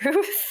about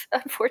truth,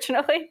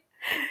 unfortunately.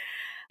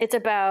 It's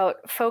about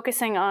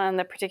focusing on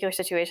the particular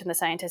situation the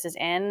scientist is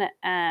in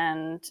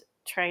and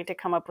trying to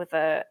come up with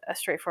a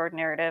straightforward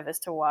narrative as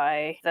to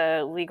why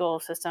the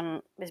legal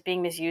system is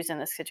being misused in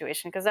this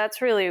situation. Because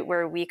that's really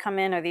where we come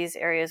in, are these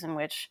areas in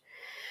which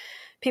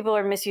people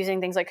are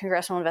misusing things like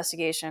congressional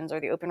investigations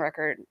or the open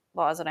record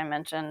laws that I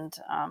mentioned,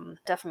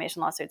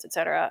 defamation lawsuits, et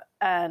cetera.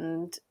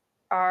 And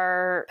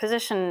our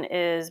position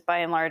is, by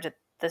and large, that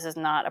this is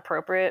not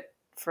appropriate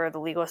for the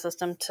legal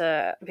system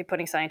to be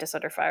putting scientists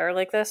under fire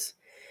like this.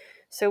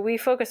 So we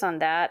focus on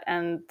that,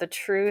 and the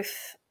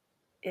truth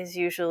is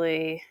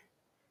usually,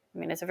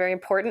 it's a very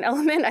important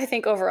element, I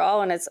think,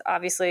 overall, and it's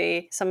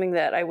obviously something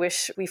that I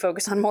wish we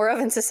focus on more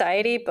of in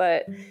society,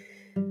 but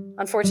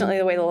unfortunately,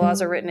 the way the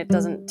laws are written, it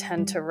doesn't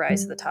tend to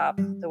rise to the top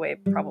the way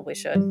it probably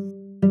should.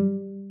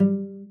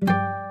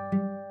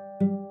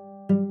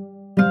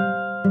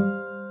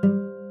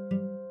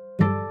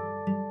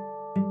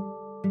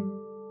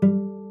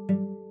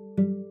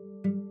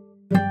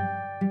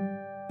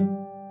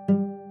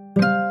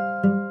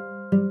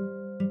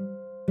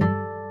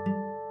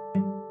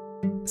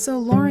 So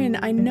Lauren,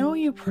 I know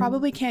you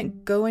probably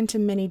can't go into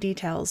many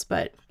details,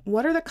 but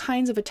what are the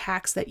kinds of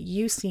attacks that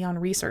you see on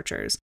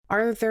researchers?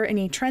 Are there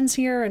any trends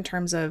here in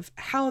terms of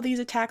how these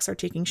attacks are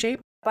taking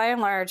shape? By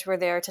and large, we're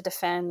there to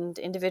defend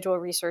individual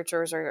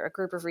researchers or a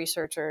group of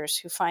researchers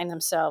who find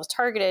themselves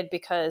targeted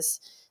because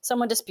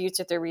someone disputes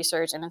with their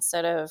research, and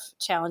instead of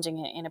challenging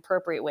it in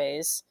appropriate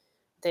ways,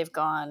 they've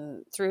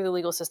gone through the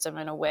legal system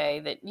in a way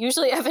that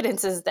usually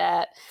evidences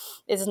that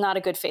it is not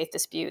a good faith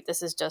dispute.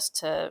 This is just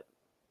to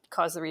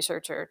cause the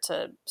researcher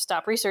to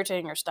stop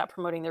researching or stop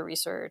promoting their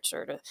research,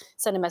 or to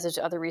send a message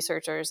to other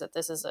researchers that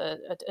this is a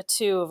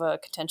too of a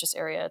contentious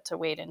area to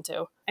wade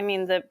into.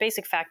 The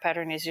basic fact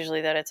pattern is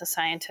usually that it's a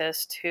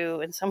scientist who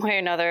in some way or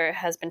another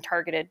has been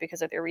targeted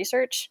because of their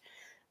research,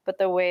 but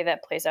the way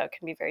that plays out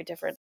can be very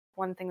different.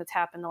 One thing that's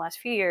happened the last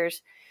few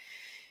years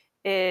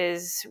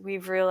is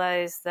we've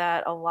realized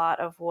that a lot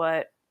of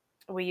what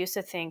we used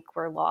to think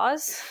were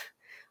laws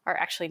are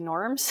actually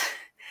norms.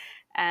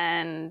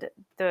 And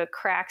the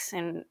cracks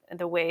in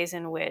the ways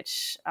in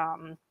which,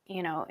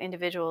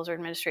 individuals or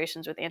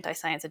administrations with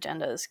anti-science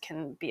agendas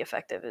can be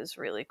effective is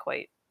really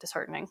quite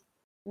disheartening.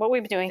 What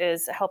we've been doing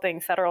is helping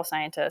federal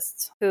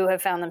scientists who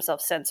have found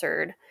themselves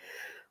censored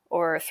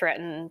or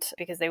threatened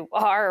because they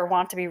are or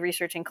want to be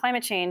researching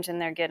climate change,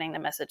 and they're getting the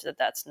message that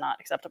that's not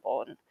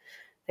acceptable, and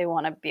they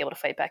want to be able to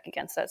fight back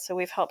against that. So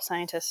we've helped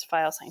scientists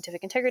file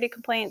scientific integrity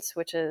complaints,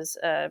 which is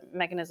a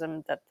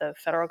mechanism that the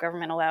federal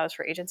government allows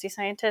for agency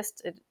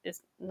scientists. It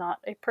is not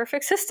a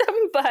perfect system,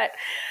 but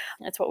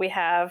it's what we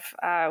have.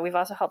 We've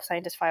also helped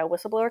scientists file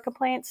whistleblower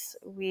complaints.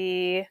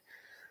 We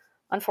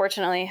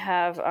unfortunately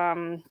have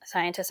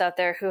scientists out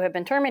there who have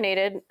been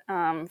terminated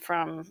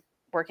from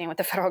working with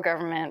the federal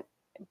government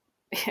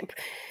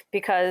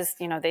because,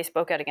 they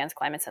spoke out against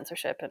climate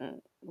censorship,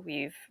 and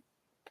we've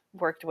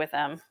worked with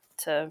them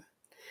to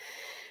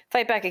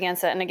fight back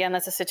against that. And again,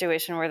 that's a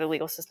situation where the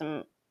legal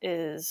system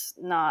is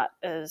not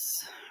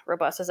as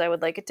robust as I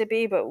would like it to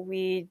be, but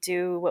we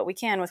do what we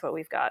can with what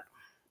we've got.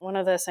 One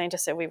of the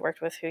scientists that we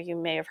worked with, who you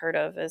may have heard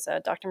of, is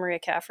Dr. Maria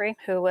Caffrey,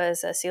 who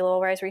was a sea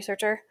level rise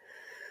researcher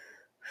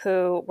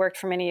who worked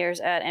for many years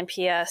at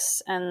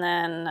NPS and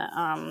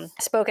then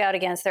spoke out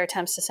against their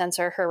attempts to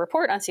censor her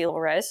report on sea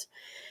level rise.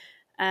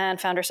 and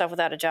found herself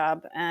without a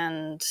job.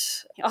 And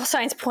all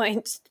signs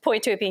point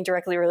to it being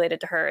directly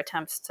related to her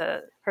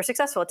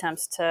successful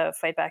attempts to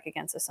fight back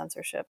against the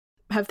censorship.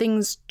 Have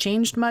things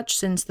changed much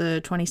since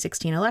the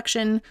 2016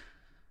 election?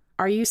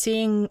 Are you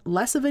seeing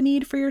less of a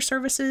need for your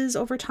services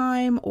over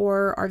time,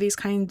 or are these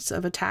kinds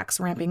of attacks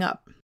ramping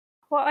up?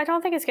 Well, I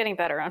don't think it's getting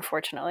better,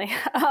 unfortunately.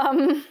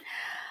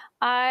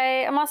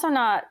 I am also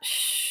not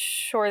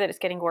sure that it's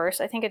getting worse.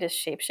 I think it is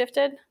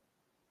shapeshifted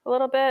a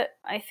little bit.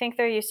 I think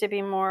there used to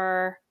be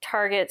more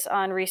targets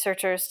on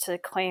researchers to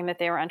claim that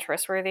they were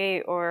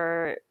untrustworthy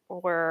or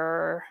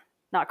were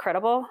not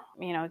credible.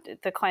 You know,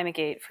 the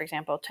ClimateGate, for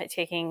example,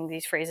 taking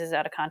these phrases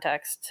out of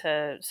context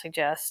to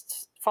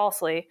suggest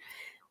falsely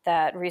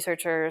that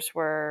researchers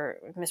were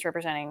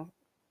misrepresenting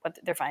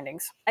their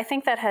findings. I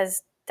think that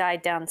has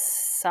died down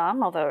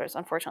some, although it's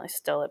unfortunately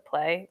still at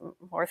play,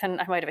 more than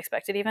I might have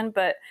expected even.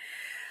 But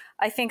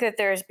I think that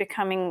there's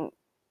becoming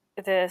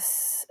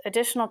this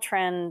additional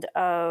trend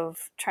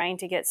of trying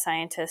to get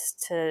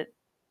scientists to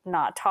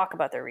not talk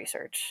about their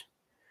research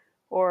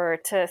or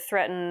to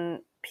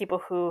threaten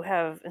people who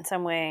have in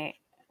some way,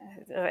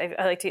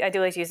 I do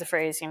like to use the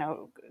phrase,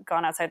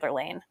 gone outside their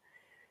lane.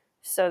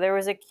 So there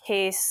was a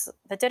case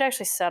that did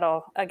actually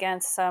settle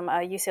against some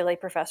UCLA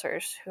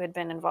professors who had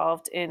been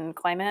involved in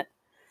climate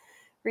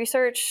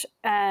research.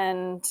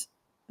 And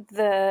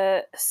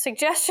the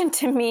suggestion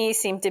to me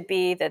seemed to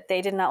be that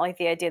they did not like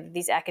the idea that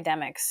these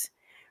academics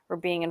were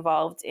being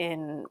involved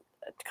in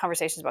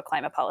conversations about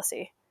climate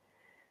policy,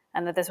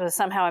 and that this was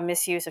somehow a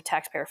misuse of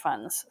taxpayer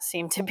funds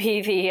seemed to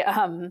be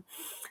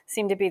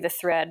the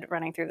thread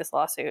running through this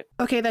lawsuit.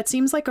 Okay, that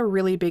seems like a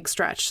really big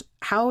stretch.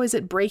 How is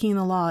it breaking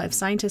the law if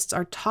scientists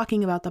are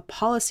talking about the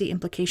policy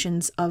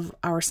implications of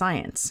our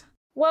science?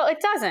 Well, it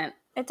doesn't.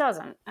 It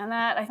doesn't. And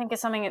that, I think, is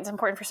something that's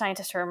important for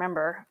scientists to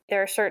remember.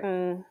 There are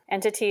certain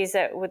entities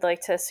that would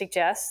like to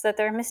suggest that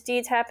there are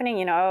misdeeds happening.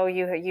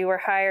 You were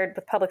hired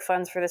with public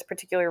funds for this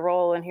particular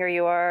role, and here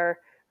you are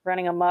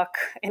running amok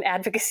in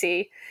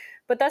advocacy.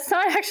 But that's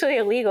not actually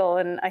illegal.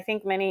 And I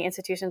think many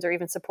institutions are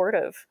even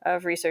supportive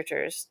of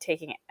researchers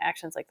taking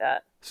actions like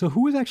that. So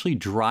who is actually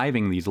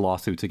driving these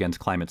lawsuits against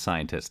climate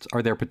scientists?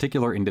 Are there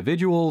particular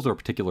individuals or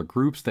particular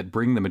groups that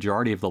bring the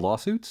majority of the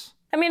lawsuits?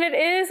 I mean, it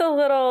is a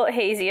little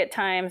hazy at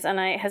times, and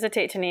I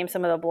hesitate to name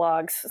some of the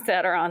blogs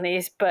that are on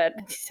these, but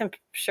I'm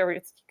sure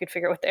you could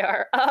figure out what they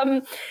are.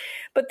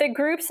 But the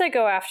groups that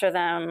go after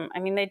them, I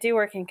mean, they do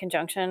work in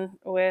conjunction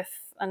with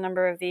a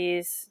number of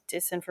these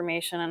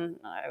disinformation, and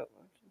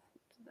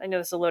I know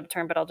this is a loaded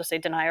term, but I'll just say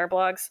denier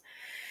blogs.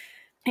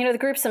 The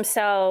groups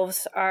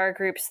themselves are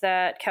groups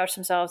that couch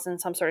themselves in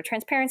some sort of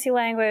transparency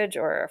language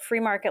or free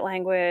market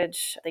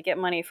language. They get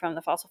money from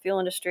the fossil fuel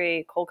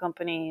industry, coal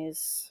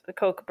companies, the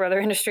Koch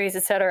brother industries,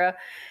 et cetera.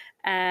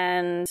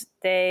 And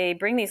they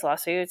bring these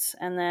lawsuits,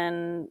 and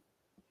then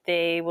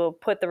they will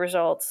put the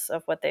results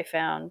of what they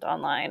found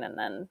online. And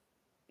then,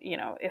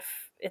 if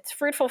it's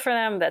fruitful for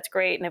them, that's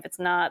great. And if it's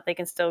not, they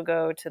can still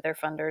go to their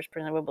funders,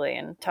 presumably,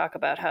 and talk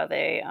about how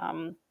they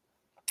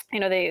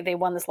they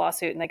won this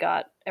lawsuit and they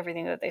got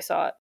everything that they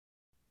sought.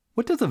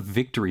 What does a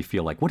victory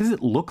feel like? What does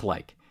it look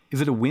like? Is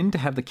it a win to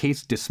have the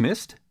case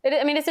dismissed?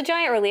 It's a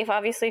giant relief,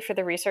 obviously, for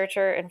the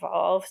researcher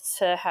involved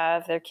to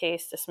have their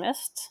case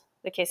dismissed,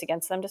 the case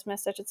against them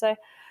dismissed, I should say.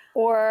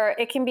 Or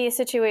it can be a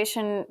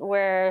situation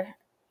where,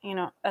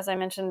 as I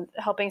mentioned,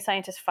 helping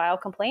scientists file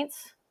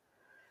complaints.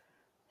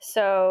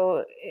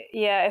 So,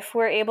 yeah, if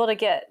we're able to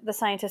get the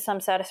scientists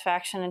some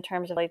satisfaction in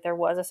terms of there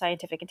was a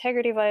scientific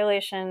integrity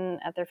violation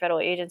at their federal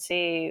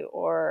agency,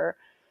 or,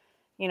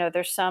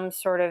 there's some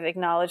sort of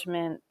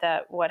acknowledgement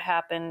that what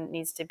happened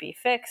needs to be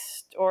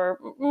fixed, or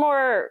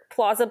more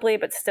plausibly,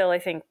 but still I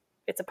think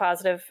it's a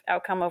positive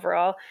outcome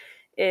overall,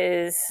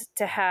 is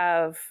to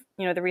have,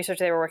 the research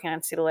they were working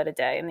on see the light of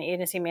day. And the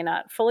agency may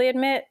not fully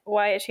admit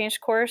why it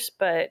changed course,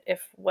 but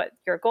if what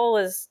your goal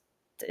is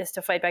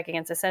to fight back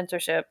against the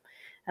censorship,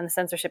 and the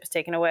censorship is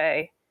taken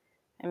away,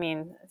 I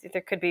mean,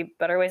 there could be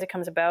better ways it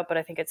comes about, but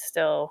I think it's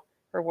still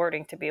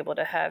rewarding to be able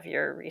to have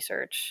your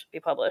research be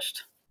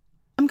published.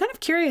 I'm kind of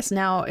curious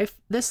now if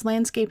this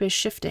landscape is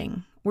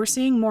shifting. We're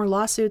seeing more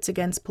lawsuits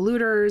against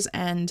polluters,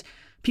 and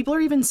people are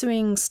even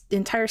suing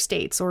entire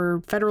states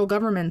or federal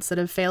governments that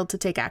have failed to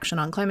take action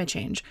on climate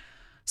change.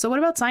 So what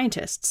about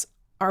scientists?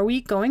 Are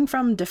we going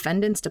from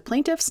defendants to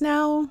plaintiffs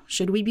now?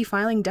 Should we be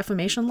filing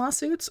defamation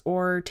lawsuits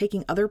or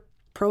taking other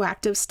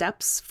proactive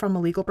steps from a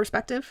legal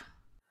perspective?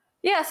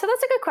 Yeah, so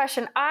that's a good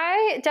question.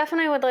 I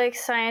definitely would like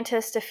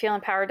scientists to feel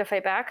empowered to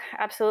fight back.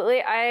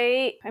 Absolutely.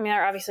 I mean,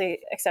 there are obviously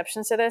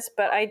exceptions to this,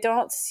 but I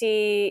don't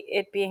see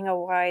it being a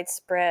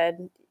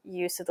widespread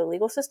use of the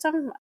legal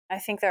system. I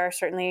think there are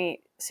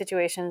certainly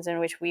situations in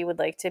which we would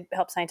like to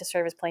help scientists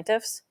serve as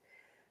plaintiffs.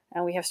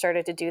 And we have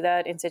started to do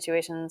that in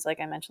situations,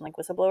 like I mentioned, like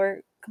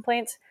whistleblower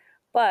complaints.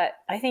 But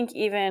I think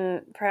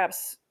even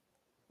perhaps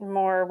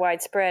more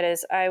widespread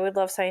is I would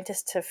love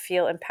scientists to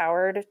feel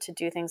empowered to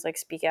do things like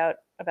speak out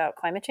about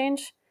climate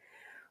change,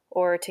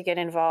 or to get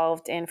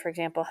involved in, for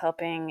example,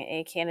 helping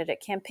a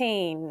candidate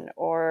campaign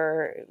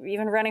or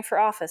even running for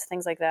office,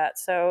 things like that.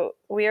 So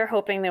we are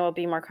hoping there will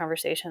be more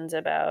conversations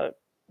about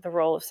the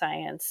role of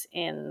science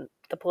in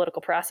the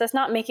political process,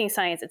 not making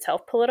science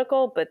itself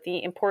political, but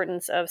the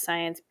importance of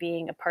science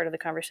being a part of the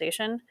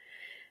conversation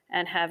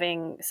and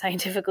having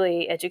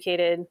scientifically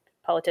educated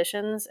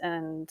politicians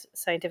and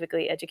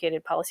scientifically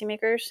educated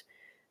policymakers.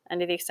 And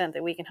to the extent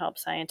that we can help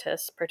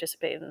scientists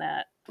participate in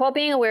that, while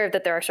being aware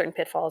that there are certain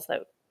pitfalls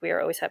that we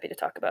are always happy to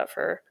talk about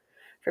for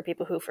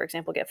people who, for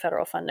example, get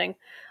federal funding,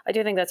 I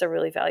do think that's a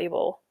really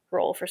valuable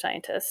role for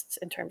scientists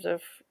in terms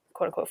of,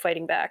 quote unquote,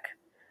 fighting back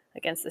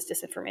against this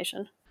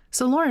disinformation.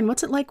 So, Lauren,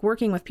 what's it like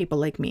working with people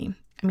like me?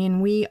 I mean,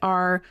 we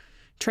are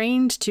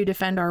trained to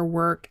defend our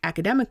work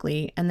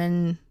academically, and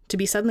then to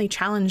be suddenly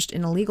challenged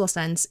in a legal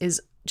sense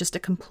is just a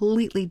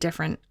completely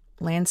different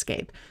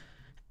landscape.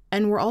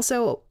 And we're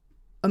also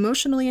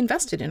emotionally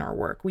invested in our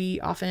work. We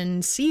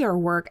often see our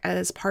work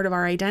as part of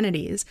our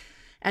identities.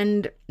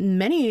 And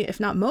many, if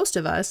not most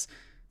of us,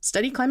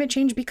 study climate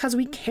change because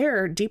we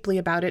care deeply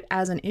about it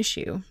as an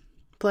issue.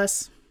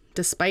 Plus,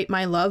 despite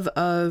my love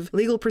of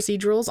legal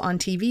procedurals on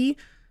TV,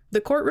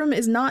 the courtroom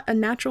is not a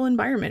natural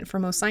environment for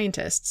most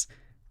scientists.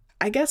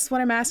 I guess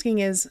what I'm asking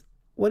is,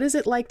 what is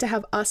it like to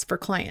have us for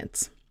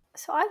clients?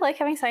 So I like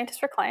having scientists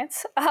for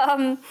clients.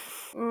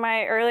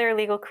 My earlier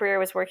legal career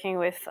was working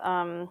with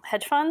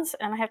hedge funds,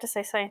 and I have to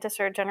say scientists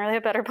are generally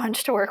a better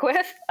bunch to work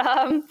with.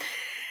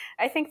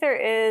 I think there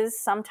is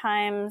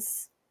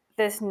sometimes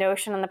this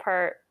notion on the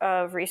part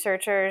of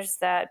researchers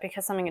that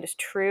because something is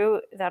true,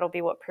 that'll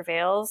be what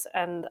prevails.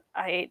 And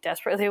I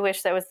desperately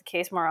wish that was the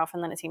case more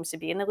often than it seems to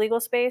be in the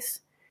legal space.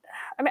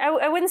 I mean,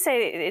 I wouldn't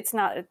say it's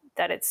not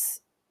that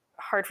it's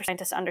hard for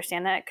scientists to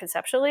understand that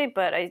conceptually,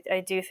 but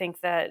I do think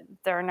that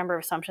there are a number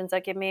of assumptions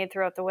that get made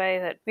throughout the way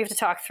that we have to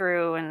talk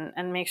through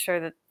and make sure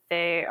that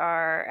they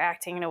are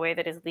acting in a way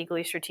that is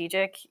legally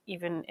strategic,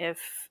 even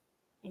if,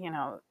 you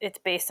know, it's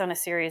based on a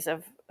series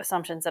of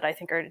assumptions that I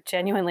think are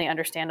genuinely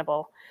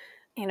understandable.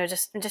 You know,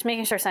 just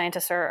making sure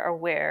scientists are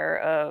aware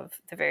of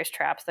the various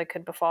traps that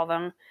could befall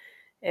them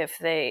if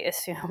they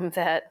assume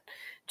that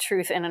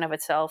truth in and of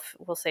itself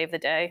will save the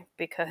day,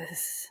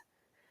 because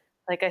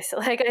like I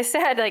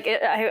said,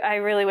 I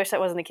really wish that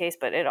wasn't the case,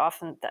 but it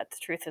often, that the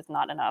truth is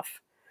not enough.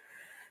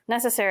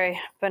 Necessary,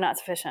 but not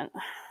sufficient.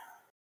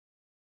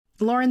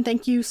 Lauren,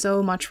 thank you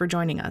so much for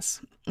joining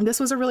us. This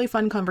was a really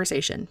fun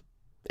conversation,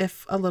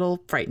 if a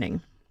little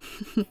frightening.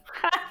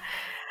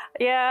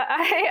 Yeah,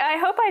 I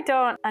hope I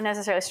don't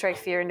unnecessarily strike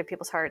fear into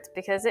people's hearts,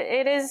 because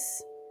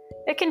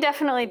it can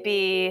definitely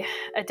be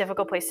a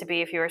difficult place to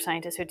be if you're a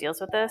scientist who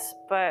deals with this,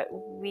 but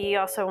we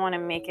also want to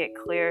make it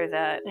clear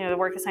that, you know, the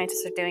work that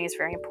scientists are doing is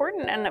very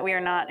important, and that we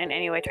are not in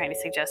any way trying to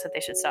suggest that they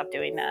should stop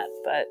doing that.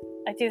 But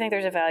I do think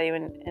there's a value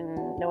in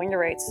knowing your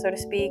rights, so to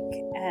speak,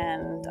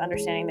 and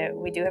understanding that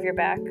we do have your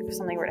back if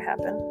something were to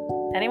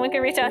happen. Anyone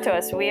can reach out to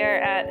us. We are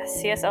at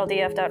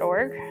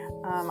csldf.org.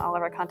 All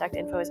of our contact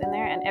info is in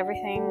there, and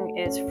everything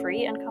is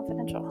free and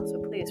confidential. So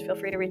please feel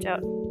free to reach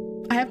out.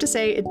 I have to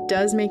say, it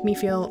does make me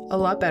feel a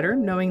lot better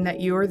knowing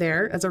that you're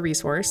there as a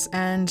resource,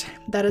 and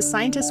that as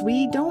scientists,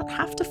 we don't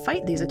have to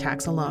fight these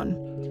attacks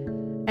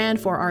alone. And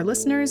for our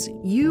listeners,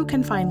 you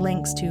can find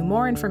links to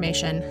more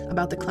information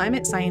about the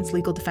Climate Science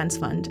Legal Defense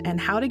Fund and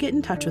how to get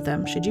in touch with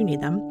them should you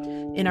need them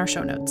in our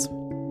show notes.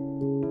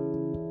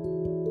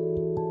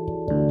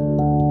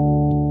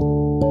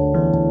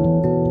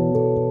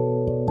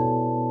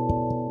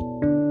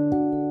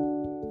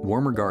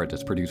 Warm Regards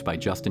is produced by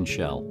Justin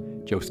Schell.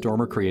 Joe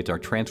Stormer creates our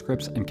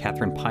transcripts, and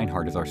Catherine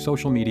Pinehart is our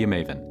social media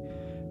maven.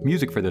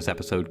 Music for this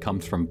episode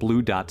comes from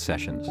Blue Dot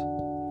Sessions.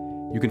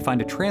 You can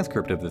find a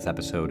transcript of this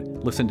episode,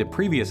 listen to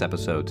previous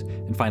episodes,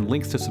 and find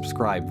links to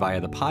subscribe via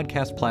the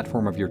podcast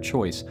platform of your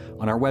choice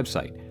on our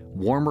website,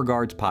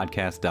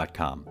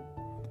 warmregardspodcast.com.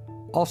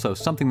 Also,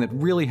 something that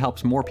really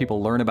helps more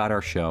people learn about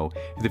our show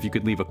is if you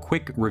could leave a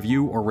quick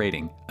review or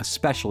rating,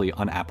 especially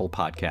on Apple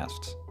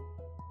Podcasts.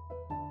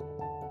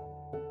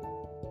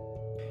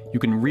 You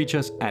can reach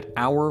us at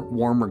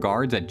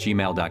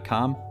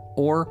ourwarmregards@gmail.com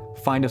or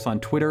find us on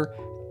Twitter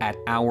at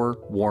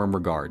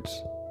ourwarmregards.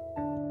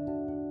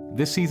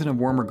 This season of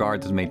Warm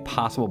Regards is made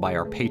possible by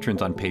our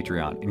patrons on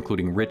Patreon,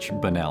 including Rich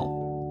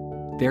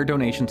Bunnell. Their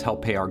donations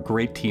help pay our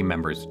great team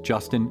members,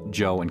 Justin,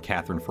 Joe, and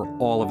Catherine, for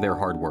all of their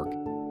hard work.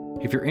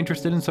 If you're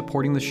interested in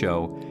supporting the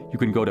show, you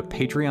can go to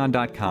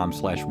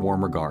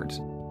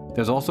patreon.com/warmregards.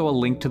 There's also a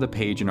link to the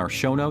page in our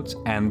show notes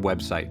and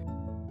website.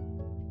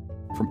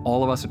 From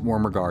all of us at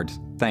Warm Regards,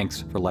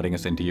 thanks for letting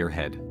us into your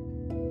head.